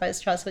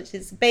Pacifiers Trust, which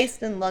is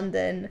based in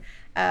London.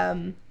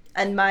 And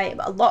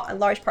a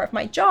large part of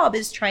my job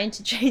is trying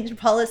to change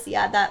policy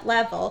at that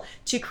level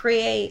to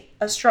create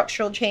a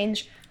structural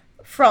change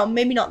from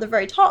maybe not the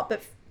very top,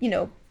 but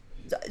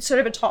sort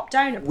of a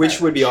top-down approach. Which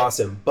would be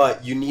awesome,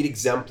 but you need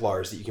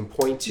exemplars that you can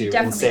point to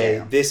and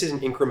say, this is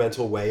an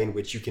incremental way in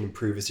which you can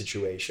improve a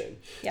situation.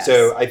 Yes.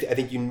 So I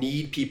think you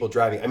need people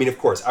driving. I mean, of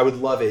course, I would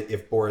love it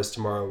if Boris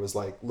tomorrow was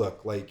like,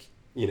 look, like,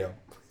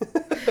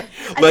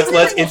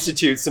 let's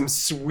institute some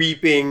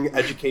sweeping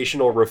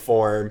educational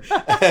reform,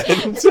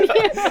 and,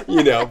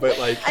 but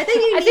like, I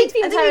think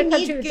the entire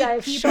country would die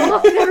of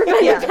shock.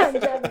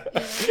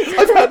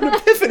 I've had an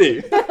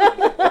epiphany.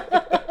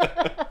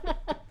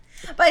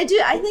 But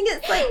I think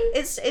it's like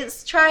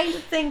it's trying to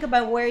think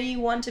about where you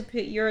want to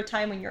put your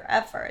time and your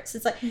efforts.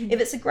 It's like if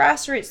it's a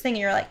grassroots thing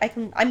and you're like,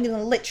 I'm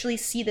gonna literally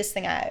see this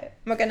thing out.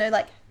 We're gonna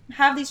like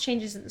have these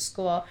changes at the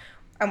school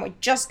and we're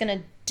just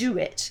gonna do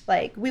it.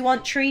 Like, we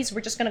want trees,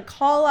 we're just gonna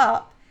call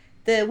up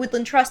the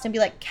Woodland Trust and be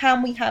like,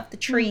 can we have the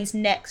trees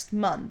next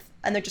month?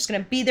 And they're just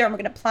gonna be there and we're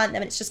gonna plant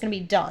them and it's just gonna be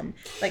done.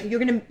 Like, you're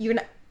gonna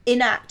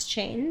enact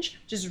change,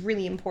 which is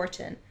really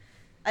important.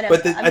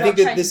 But I think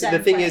that the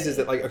thing is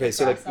that, like, okay,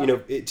 so like,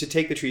 to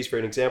take the trees for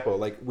an example,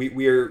 like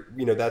we're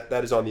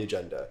that is on the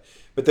agenda,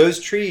 but those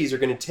trees are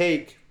going to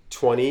take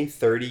 20,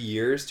 30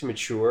 years to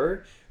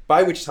mature.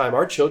 by which time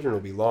our children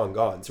will be long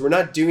gone. So we're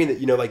not doing that,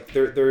 like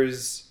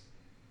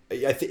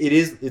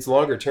it's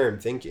longer term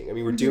thinking. I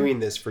mean, we're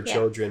doing this for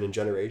children and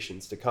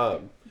generations to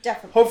come.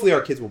 Definitely. Hopefully our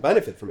kids will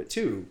benefit from it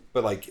too,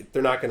 but like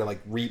they're not going to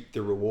like reap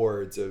the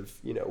rewards of,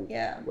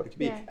 what it could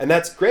be. Yeah. And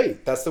that's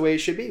great. That's the way it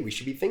should be. We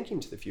should be thinking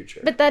to the future.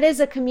 But that is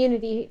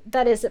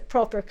a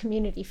proper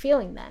community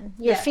feeling then.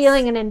 You're Yes.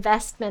 feeling an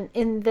investment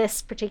in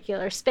this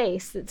particular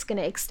space that's going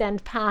to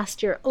extend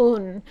past your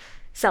own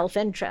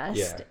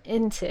self-interest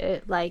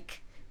into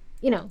like,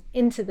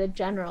 into the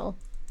general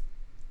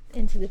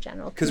Because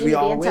community, we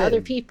all into win.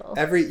 other people.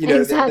 That's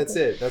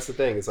Exactly. it. That's the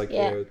thing. It's like,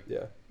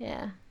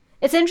 Yeah.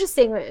 It's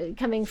interesting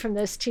coming from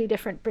those two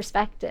different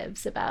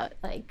perspectives about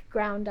like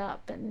ground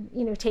up and,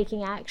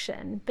 taking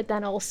action, but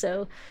then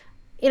also,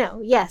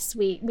 yes,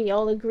 we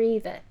all agree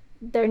that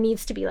there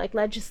needs to be like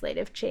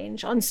legislative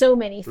change on so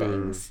many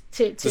things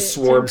to the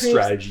swarm improve.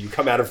 strategy. You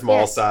come at it from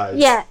all sides.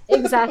 Yeah,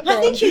 exactly.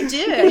 I think you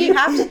do. You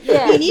have to.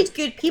 Yeah. You need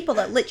good people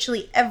at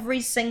literally every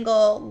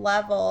single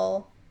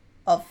level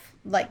of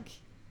like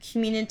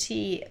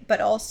community,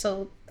 but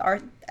also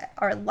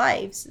our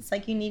lives. It's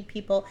like you need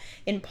people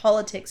in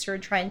politics who are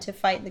trying to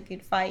fight the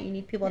good fight. You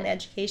need people in the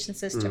education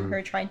system who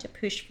are trying to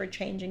push for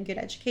change and good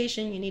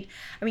education. You need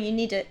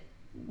it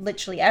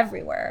literally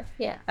everywhere.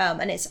 Yeah.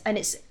 And it's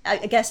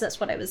I guess that's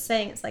what I was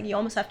saying. It's like you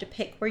almost have to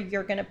pick where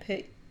you're going to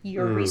put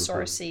your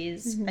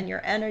resources and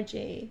your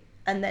energy,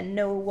 and then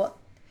know what,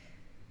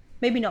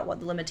 maybe not what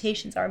the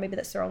limitations are, maybe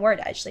that's the wrong word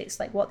actually, it's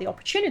like what the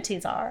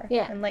opportunities are,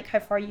 and like how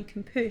far you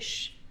can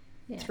push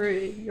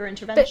through your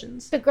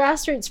interventions. But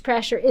grassroots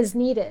pressure is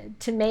needed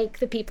to make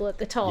the people at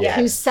the top Yes.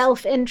 whose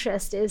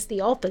self-interest is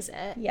the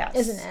opposite, Yes.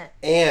 isn't it?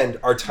 And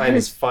our time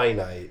is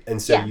finite,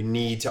 and so Yeah. you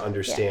need to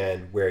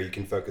understand where you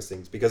can focus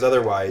things, because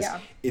otherwise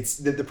it's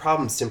the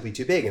problem's simply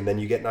too big, and then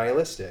you get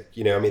nihilistic.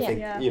 And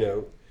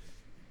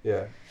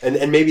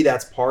maybe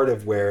that's part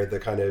of where the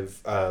kind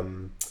of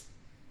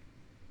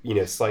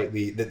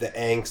slightly the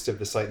angst of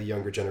the slightly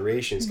younger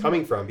generation is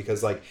coming from,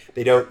 because like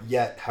they don't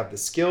yet have the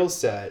skill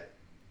set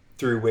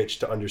through which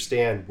to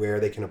understand where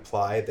they can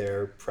apply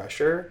their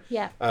pressure.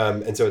 Yeah.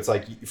 And so it's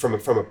like from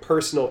a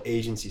personal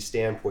agency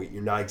standpoint,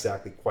 you're not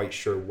exactly quite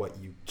sure what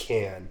you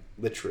can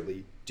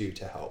literally do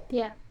to help.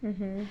 Yeah.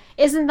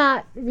 Isn't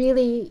that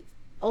really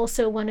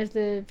also one of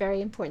the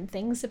very important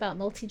things about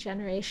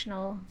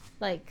multi-generational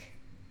like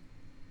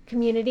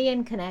community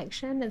and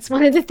connection? It's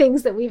one of the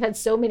things that we've had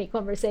so many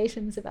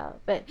conversations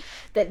about, but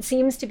that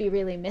seems to be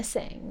really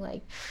missing.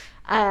 Like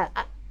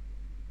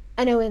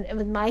I know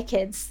with my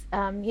kids,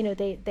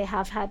 they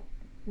have had,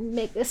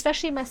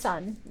 especially my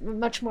son,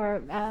 much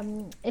more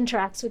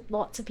interacts with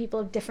lots of people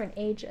of different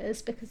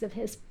ages because of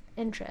his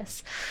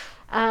interests.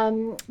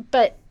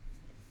 But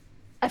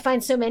I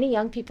find so many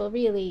young people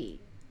really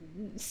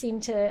seem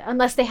to,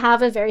 unless they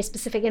have a very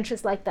specific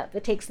interest like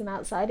that takes them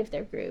outside of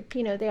their group,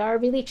 they are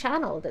really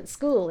channeled at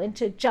school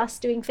into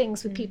just doing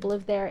things with people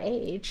of their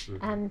age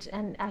and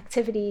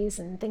activities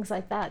and things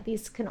like that.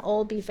 These can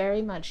all be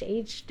very much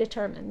age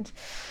determined,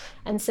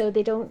 and so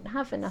they don't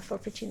have enough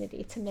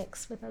opportunity to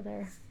mix with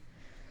other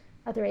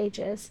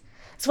ages.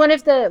 It's one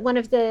of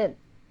the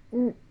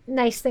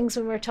nice things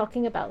when we're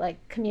talking about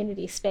like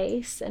community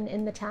space and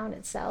in the town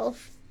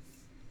itself.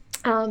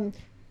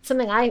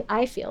 Something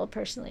I feel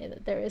personally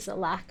that there is a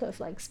lack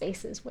of like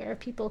spaces where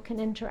people can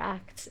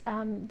interact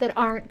that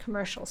aren't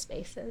commercial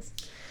spaces.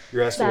 You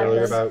were asking That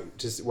earlier is- about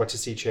just what to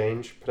see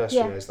change.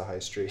 Pedestrianize the high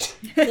street.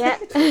 Yeah.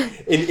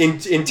 In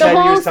 10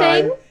 whole years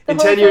time, thing? The in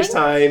whole 10 years thing?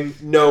 time,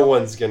 no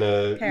one's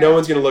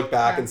gonna look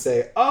back and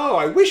say, "Oh,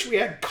 I wish we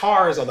had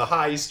cars on the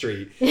high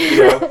street."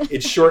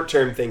 It's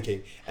short-term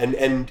thinking.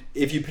 And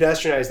if you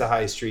pedestrianize the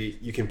high street,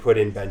 you can put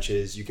in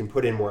benches, you can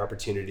put in more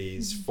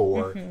opportunities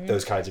for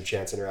those kinds of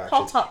chance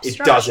interactions. Pop-up It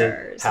doesn't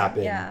structures,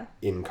 happen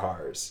in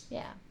cars.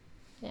 Yeah.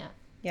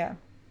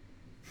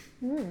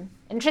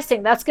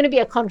 Interesting. That's going to be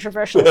a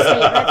controversial statement.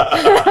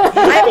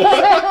 I mean,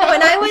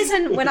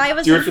 when I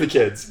was Do it for the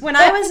kids. when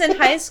I was in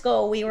high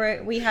school,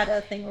 we had a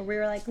thing where we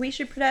were like, we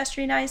should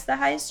pedestrianize the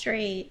high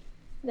street.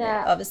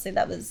 Yeah. Obviously,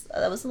 that was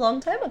a long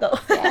time ago.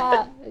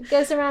 Yeah, it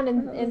goes around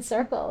in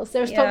circles.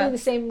 There's Yeah. probably the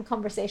same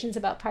conversations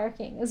about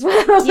parking as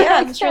well. Yeah,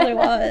 I'm sure there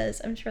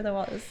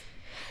was.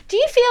 Do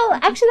you feel,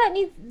 actually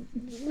that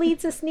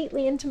leads us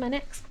neatly into my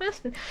next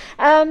question.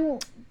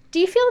 Do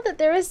you feel that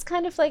there is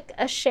kind of like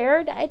a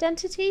shared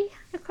identity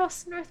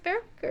across North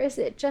Berwick, or is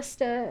it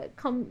just a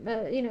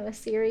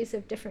series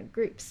of different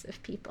groups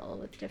of people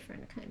with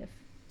different kind of...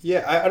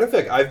 Yeah, I don't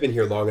feel like I've been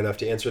here long enough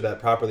to answer that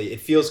properly.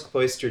 It feels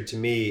cloistered to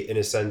me in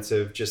a sense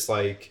of just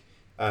like,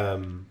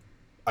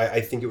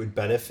 I think it would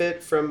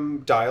benefit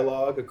from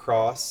dialogue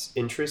across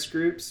interest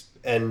groups.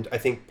 And I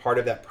think part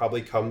of that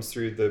probably comes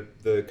through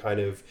the kind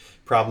of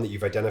problem that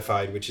you've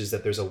identified, which is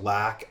that there's a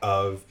lack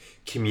of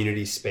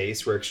community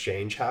space where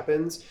exchange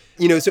happens.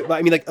 So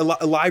I mean, like a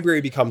library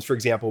becomes, for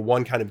example,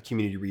 one kind of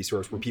community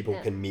resource where people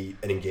can meet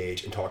and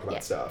engage and talk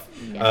about stuff.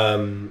 Yeah.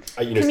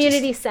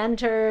 Community st-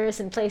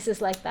 centers and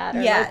places like that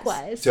are Yes.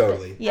 likewise.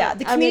 Totally. Yeah,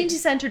 the I mean- community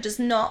center does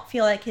not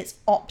feel like it's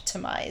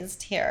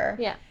optimized here.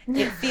 Yeah.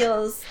 It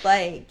feels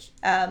like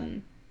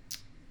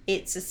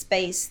it's a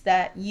space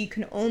that you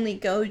can only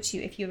go to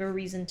if you have a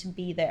reason to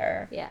be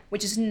there. Yeah.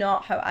 Which is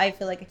not how I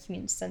feel like a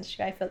community centre should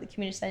be. I feel like the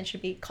community centre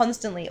should be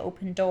constantly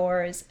open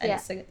doors,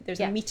 and there's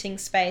a meeting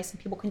space, and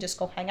people can just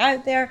go hang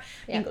out there.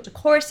 You can go to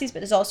courses, but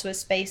there's also a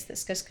space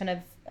that's just kind of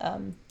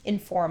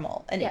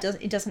informal, and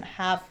it doesn't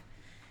have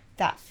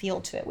that feel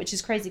to it, which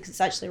is crazy because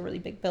it's actually a really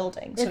big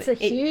building. So it's a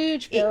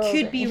huge building. It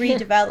could be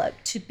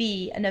redeveloped to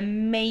be an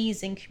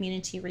amazing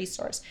community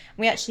resource.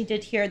 We actually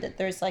did hear that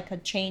there's like a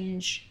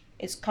change.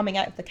 It's coming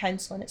out of the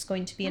council, and it's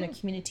going to be in a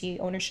community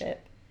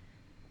ownership.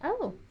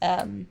 Oh.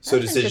 So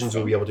decisions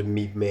will be able to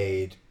be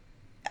made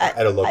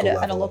at a local level.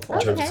 At a local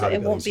in terms level. of how the It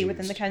won't building's be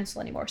within the used.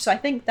 council anymore. So I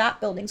think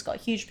that building's got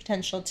huge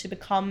potential to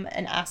become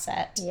an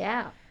asset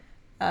Yeah.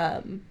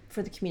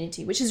 for the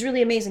community, which is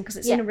really amazing because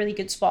it's in a really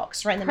good spot. 'Cause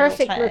it's right in the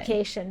Perfect middle of town.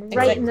 location,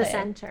 right in the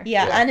Exactly. center.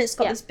 Yeah, and it's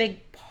got Yeah. this big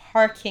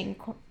parking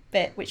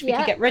bit which we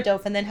could get rid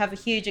of, and then have a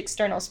huge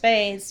external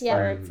space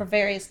for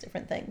various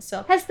different things.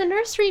 So Has the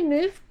nursery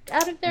moved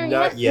out of there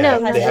Not yet? yet. No,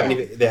 They not haven't yet.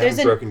 even. They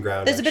haven't broken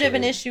ground. there's a bit of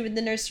an actually. issue with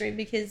the nursery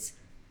because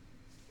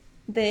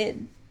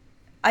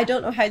I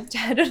don't know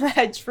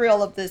how true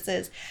all of this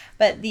is,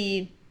 but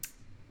there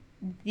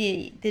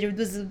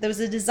was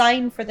a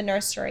design for the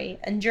nursery,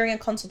 and during a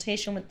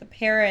consultation with the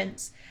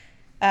parents,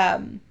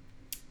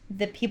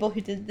 the people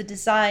who did the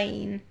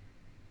design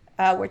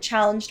were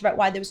challenged about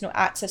why there was no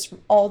access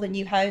from all the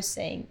new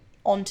housing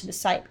onto the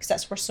site, because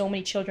that's where so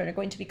many children are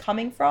going to be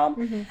coming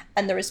from.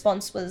 And the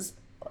response was,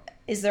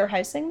 is there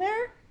housing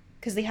there?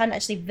 Because they hadn't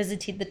actually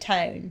visited the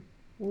town.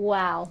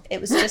 Wow.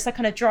 It was just a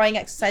kind of drawing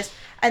exercise,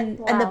 and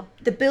Wow.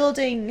 the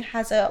building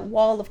has a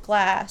wall of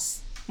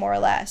glass, more or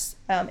less,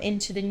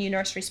 into the new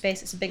nursery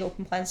space. It's a big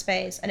open plan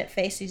space, and it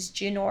faces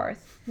due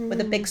north with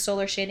a big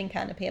solar shading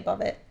canopy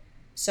above it.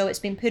 So it's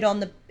been put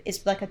on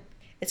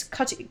it's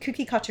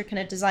cookie cutter kind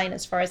of design,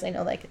 as far as I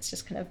know. Like, it's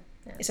just kind of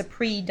it's a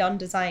pre-done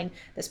design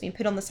that's been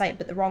put on the site,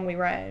 but the wrong way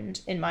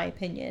round, in my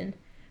opinion,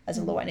 as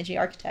a low energy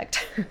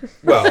architect.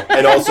 Well,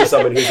 and also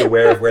someone who's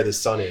aware of where the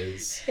sun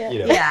is. You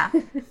know. Yeah,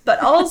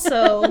 but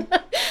also.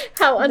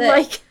 How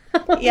unlike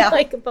Yeah.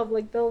 like a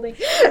public building.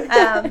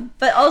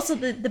 But also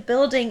the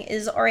building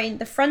is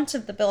the front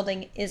of the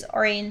building is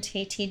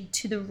orientated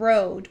to the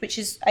road, which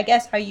is, I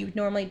guess, how you would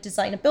normally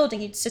design a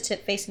building. You'd sit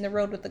it facing the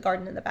road with the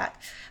garden in the back.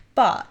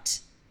 But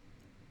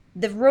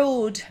the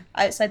road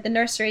outside the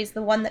nursery is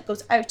the one that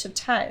goes out of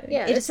town.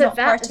 Yeah, It's it's a not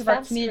part of our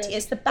vast community. road.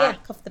 It's the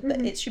back of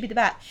the it should be the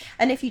back.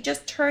 And if you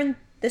just turn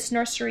this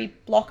nursery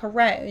block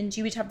around,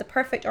 you would have the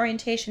perfect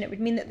orientation. It would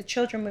mean that the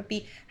children would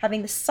be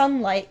having the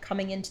sunlight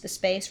coming into the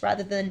space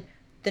rather than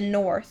the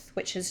north,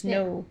 which has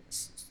no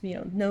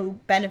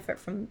benefit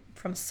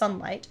from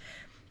sunlight.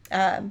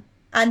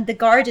 And the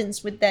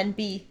gardens would then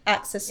be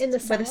accessed In the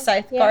with a south,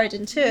 south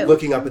garden too.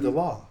 Looking up at the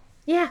law.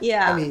 Yeah.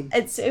 Yeah, I mean-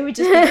 it would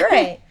just be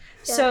great.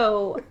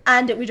 So,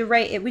 and it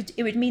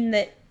would mean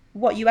that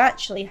what you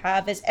actually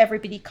have is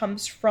everybody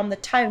comes from the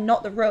town,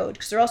 not the road,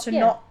 because they're also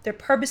they're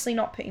purposely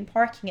not putting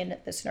parking in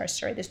at this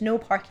nursery. There's no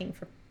parking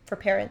for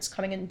parents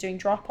coming in and doing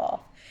drop off.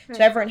 So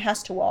everyone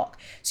has to walk.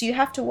 So you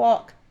have to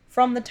walk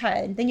from the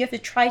town, then you have to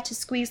try to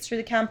squeeze through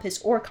the campus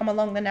or come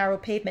along the narrow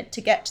pavement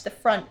to get to the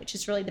front, which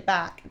is really the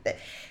back.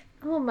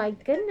 Oh my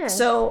goodness.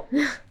 So,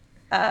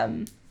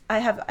 I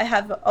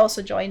have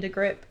also joined a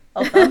group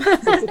of them.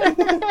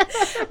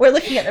 We're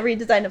looking at the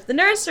redesign of the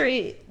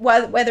nursery,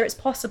 whether it's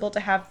possible to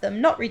have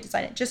them not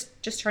redesign it,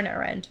 just turn it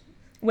around.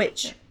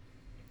 Which,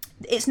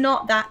 it's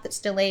not that's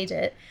delayed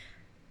it.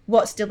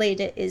 What's delayed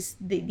it is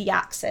the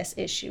access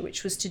issue,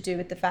 which was to do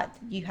with the fact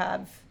that you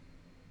have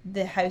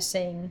the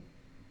housing,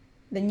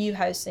 the new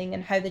housing,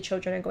 and how the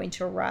children are going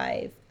to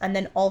arrive, and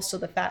then also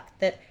the fact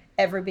that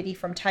everybody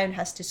from town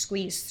has to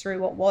squeeze through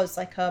what was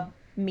like a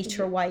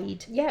meter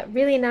wide. yeah,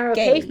 really narrow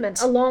Gate.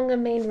 pavement along a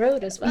main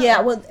road as well.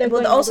 Yeah, well, They're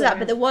going also all the that, way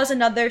but there was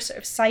another sort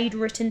of side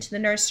route into the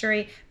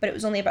nursery, but it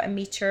was only about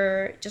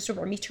just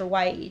over a meter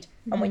wide.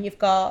 And when you've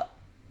got,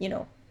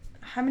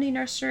 how many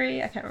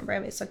nursery? I can't remember. I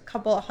mean, it's a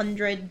couple of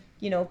hundred,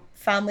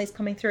 families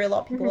coming through, a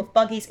lot of people with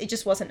buggies. It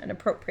just wasn't an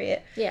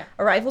appropriate Yeah.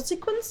 arrival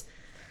sequence.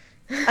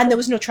 And there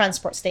was no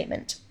transport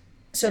statement.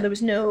 So there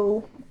was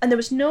no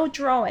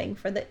drawing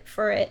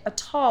for it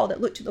at all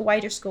that looked at the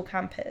wider school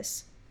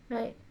campus.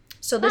 Right.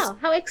 So this Wow,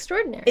 how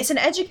extraordinary. it's an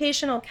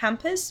educational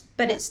campus,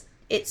 but Yeah.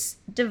 it's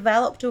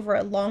developed over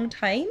a long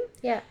time,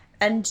 yeah.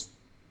 and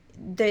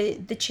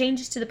the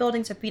changes to the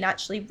buildings have been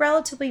actually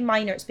relatively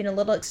minor. It's been a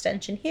little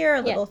extension here,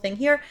 a little thing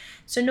here.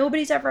 So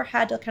nobody's ever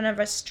had a kind of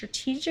a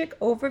strategic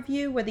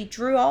overview where they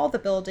drew all the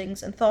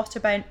buildings and thought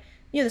about,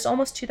 there's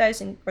almost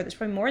 2,000, or there's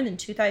probably more than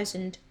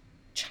 2,000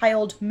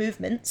 child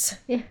movements,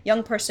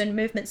 young person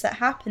movements that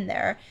happen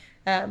there.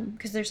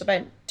 Because there's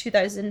about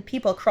 2,000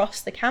 people across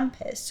the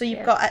campus. So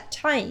you've got at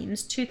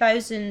times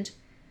 2,000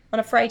 on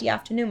a Friday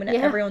afternoon when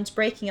everyone's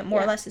breaking at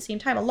more or less the same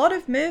time. A lot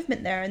of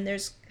movement there, and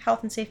there's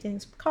health and safety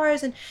things with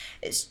cars, and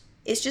it's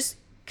just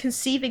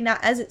conceiving that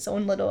as its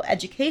own little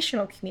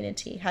educational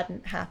community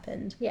hadn't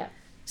happened. Yeah.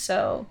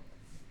 So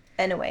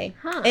anyway.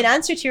 Huh. In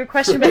answer to your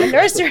question about the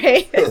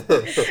nursery,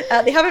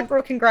 they haven't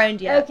broken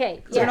ground yet.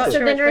 Okay, So we're yeah. not So sure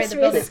the which way the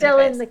nursery building's is still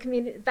gonna in face. the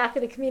community, back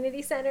of the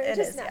community center. It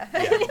just is, now.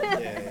 yeah.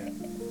 Yeah.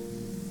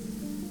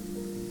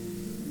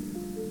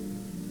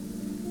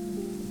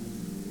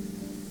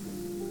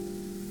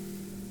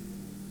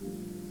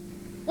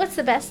 What's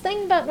the best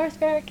thing about North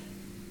Berwick?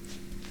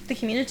 The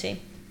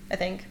community, I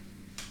think.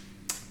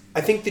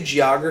 I think the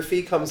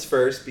geography comes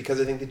first because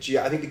I think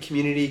I think the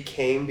community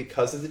came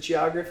because of the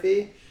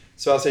geography.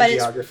 So I'll say But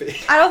it's- geography.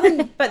 I don't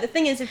think, but the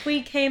thing is, if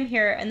we came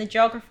here and the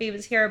geography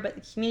was here, but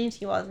the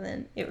community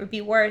wasn't, it would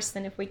be worse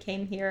than if we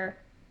came here.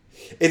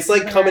 It's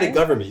like coming to Right.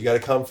 government. You got to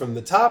come from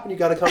the top and you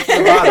got to come from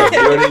the bottom.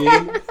 You know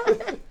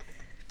what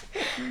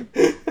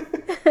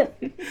I mean?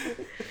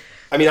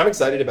 I mean, I'm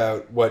excited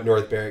about what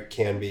North Berwick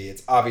can be.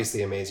 It's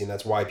obviously amazing.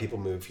 That's why people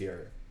move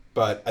here.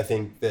 But I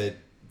think that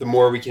the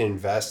more we can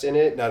invest in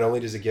it, not only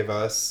does it give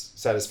us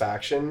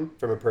satisfaction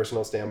from a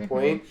personal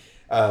standpoint,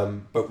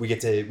 but we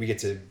get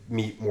to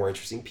meet more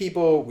interesting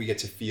people. We get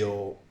to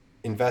feel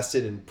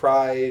invested in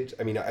pride.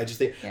 I mean, I just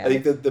think Yeah. I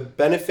think the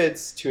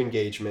benefits to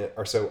engagement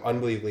are so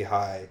unbelievably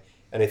high,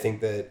 and I think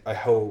that I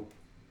hope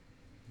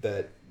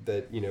that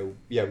we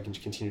can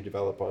continue to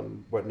develop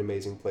on what an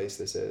amazing place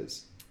this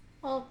is.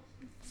 Well,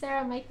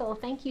 Sarah, Michael,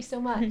 thank you so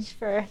much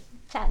for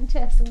chatting to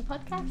us on the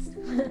podcast.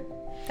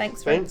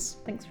 Thanks Thanks.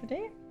 for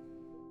doing it.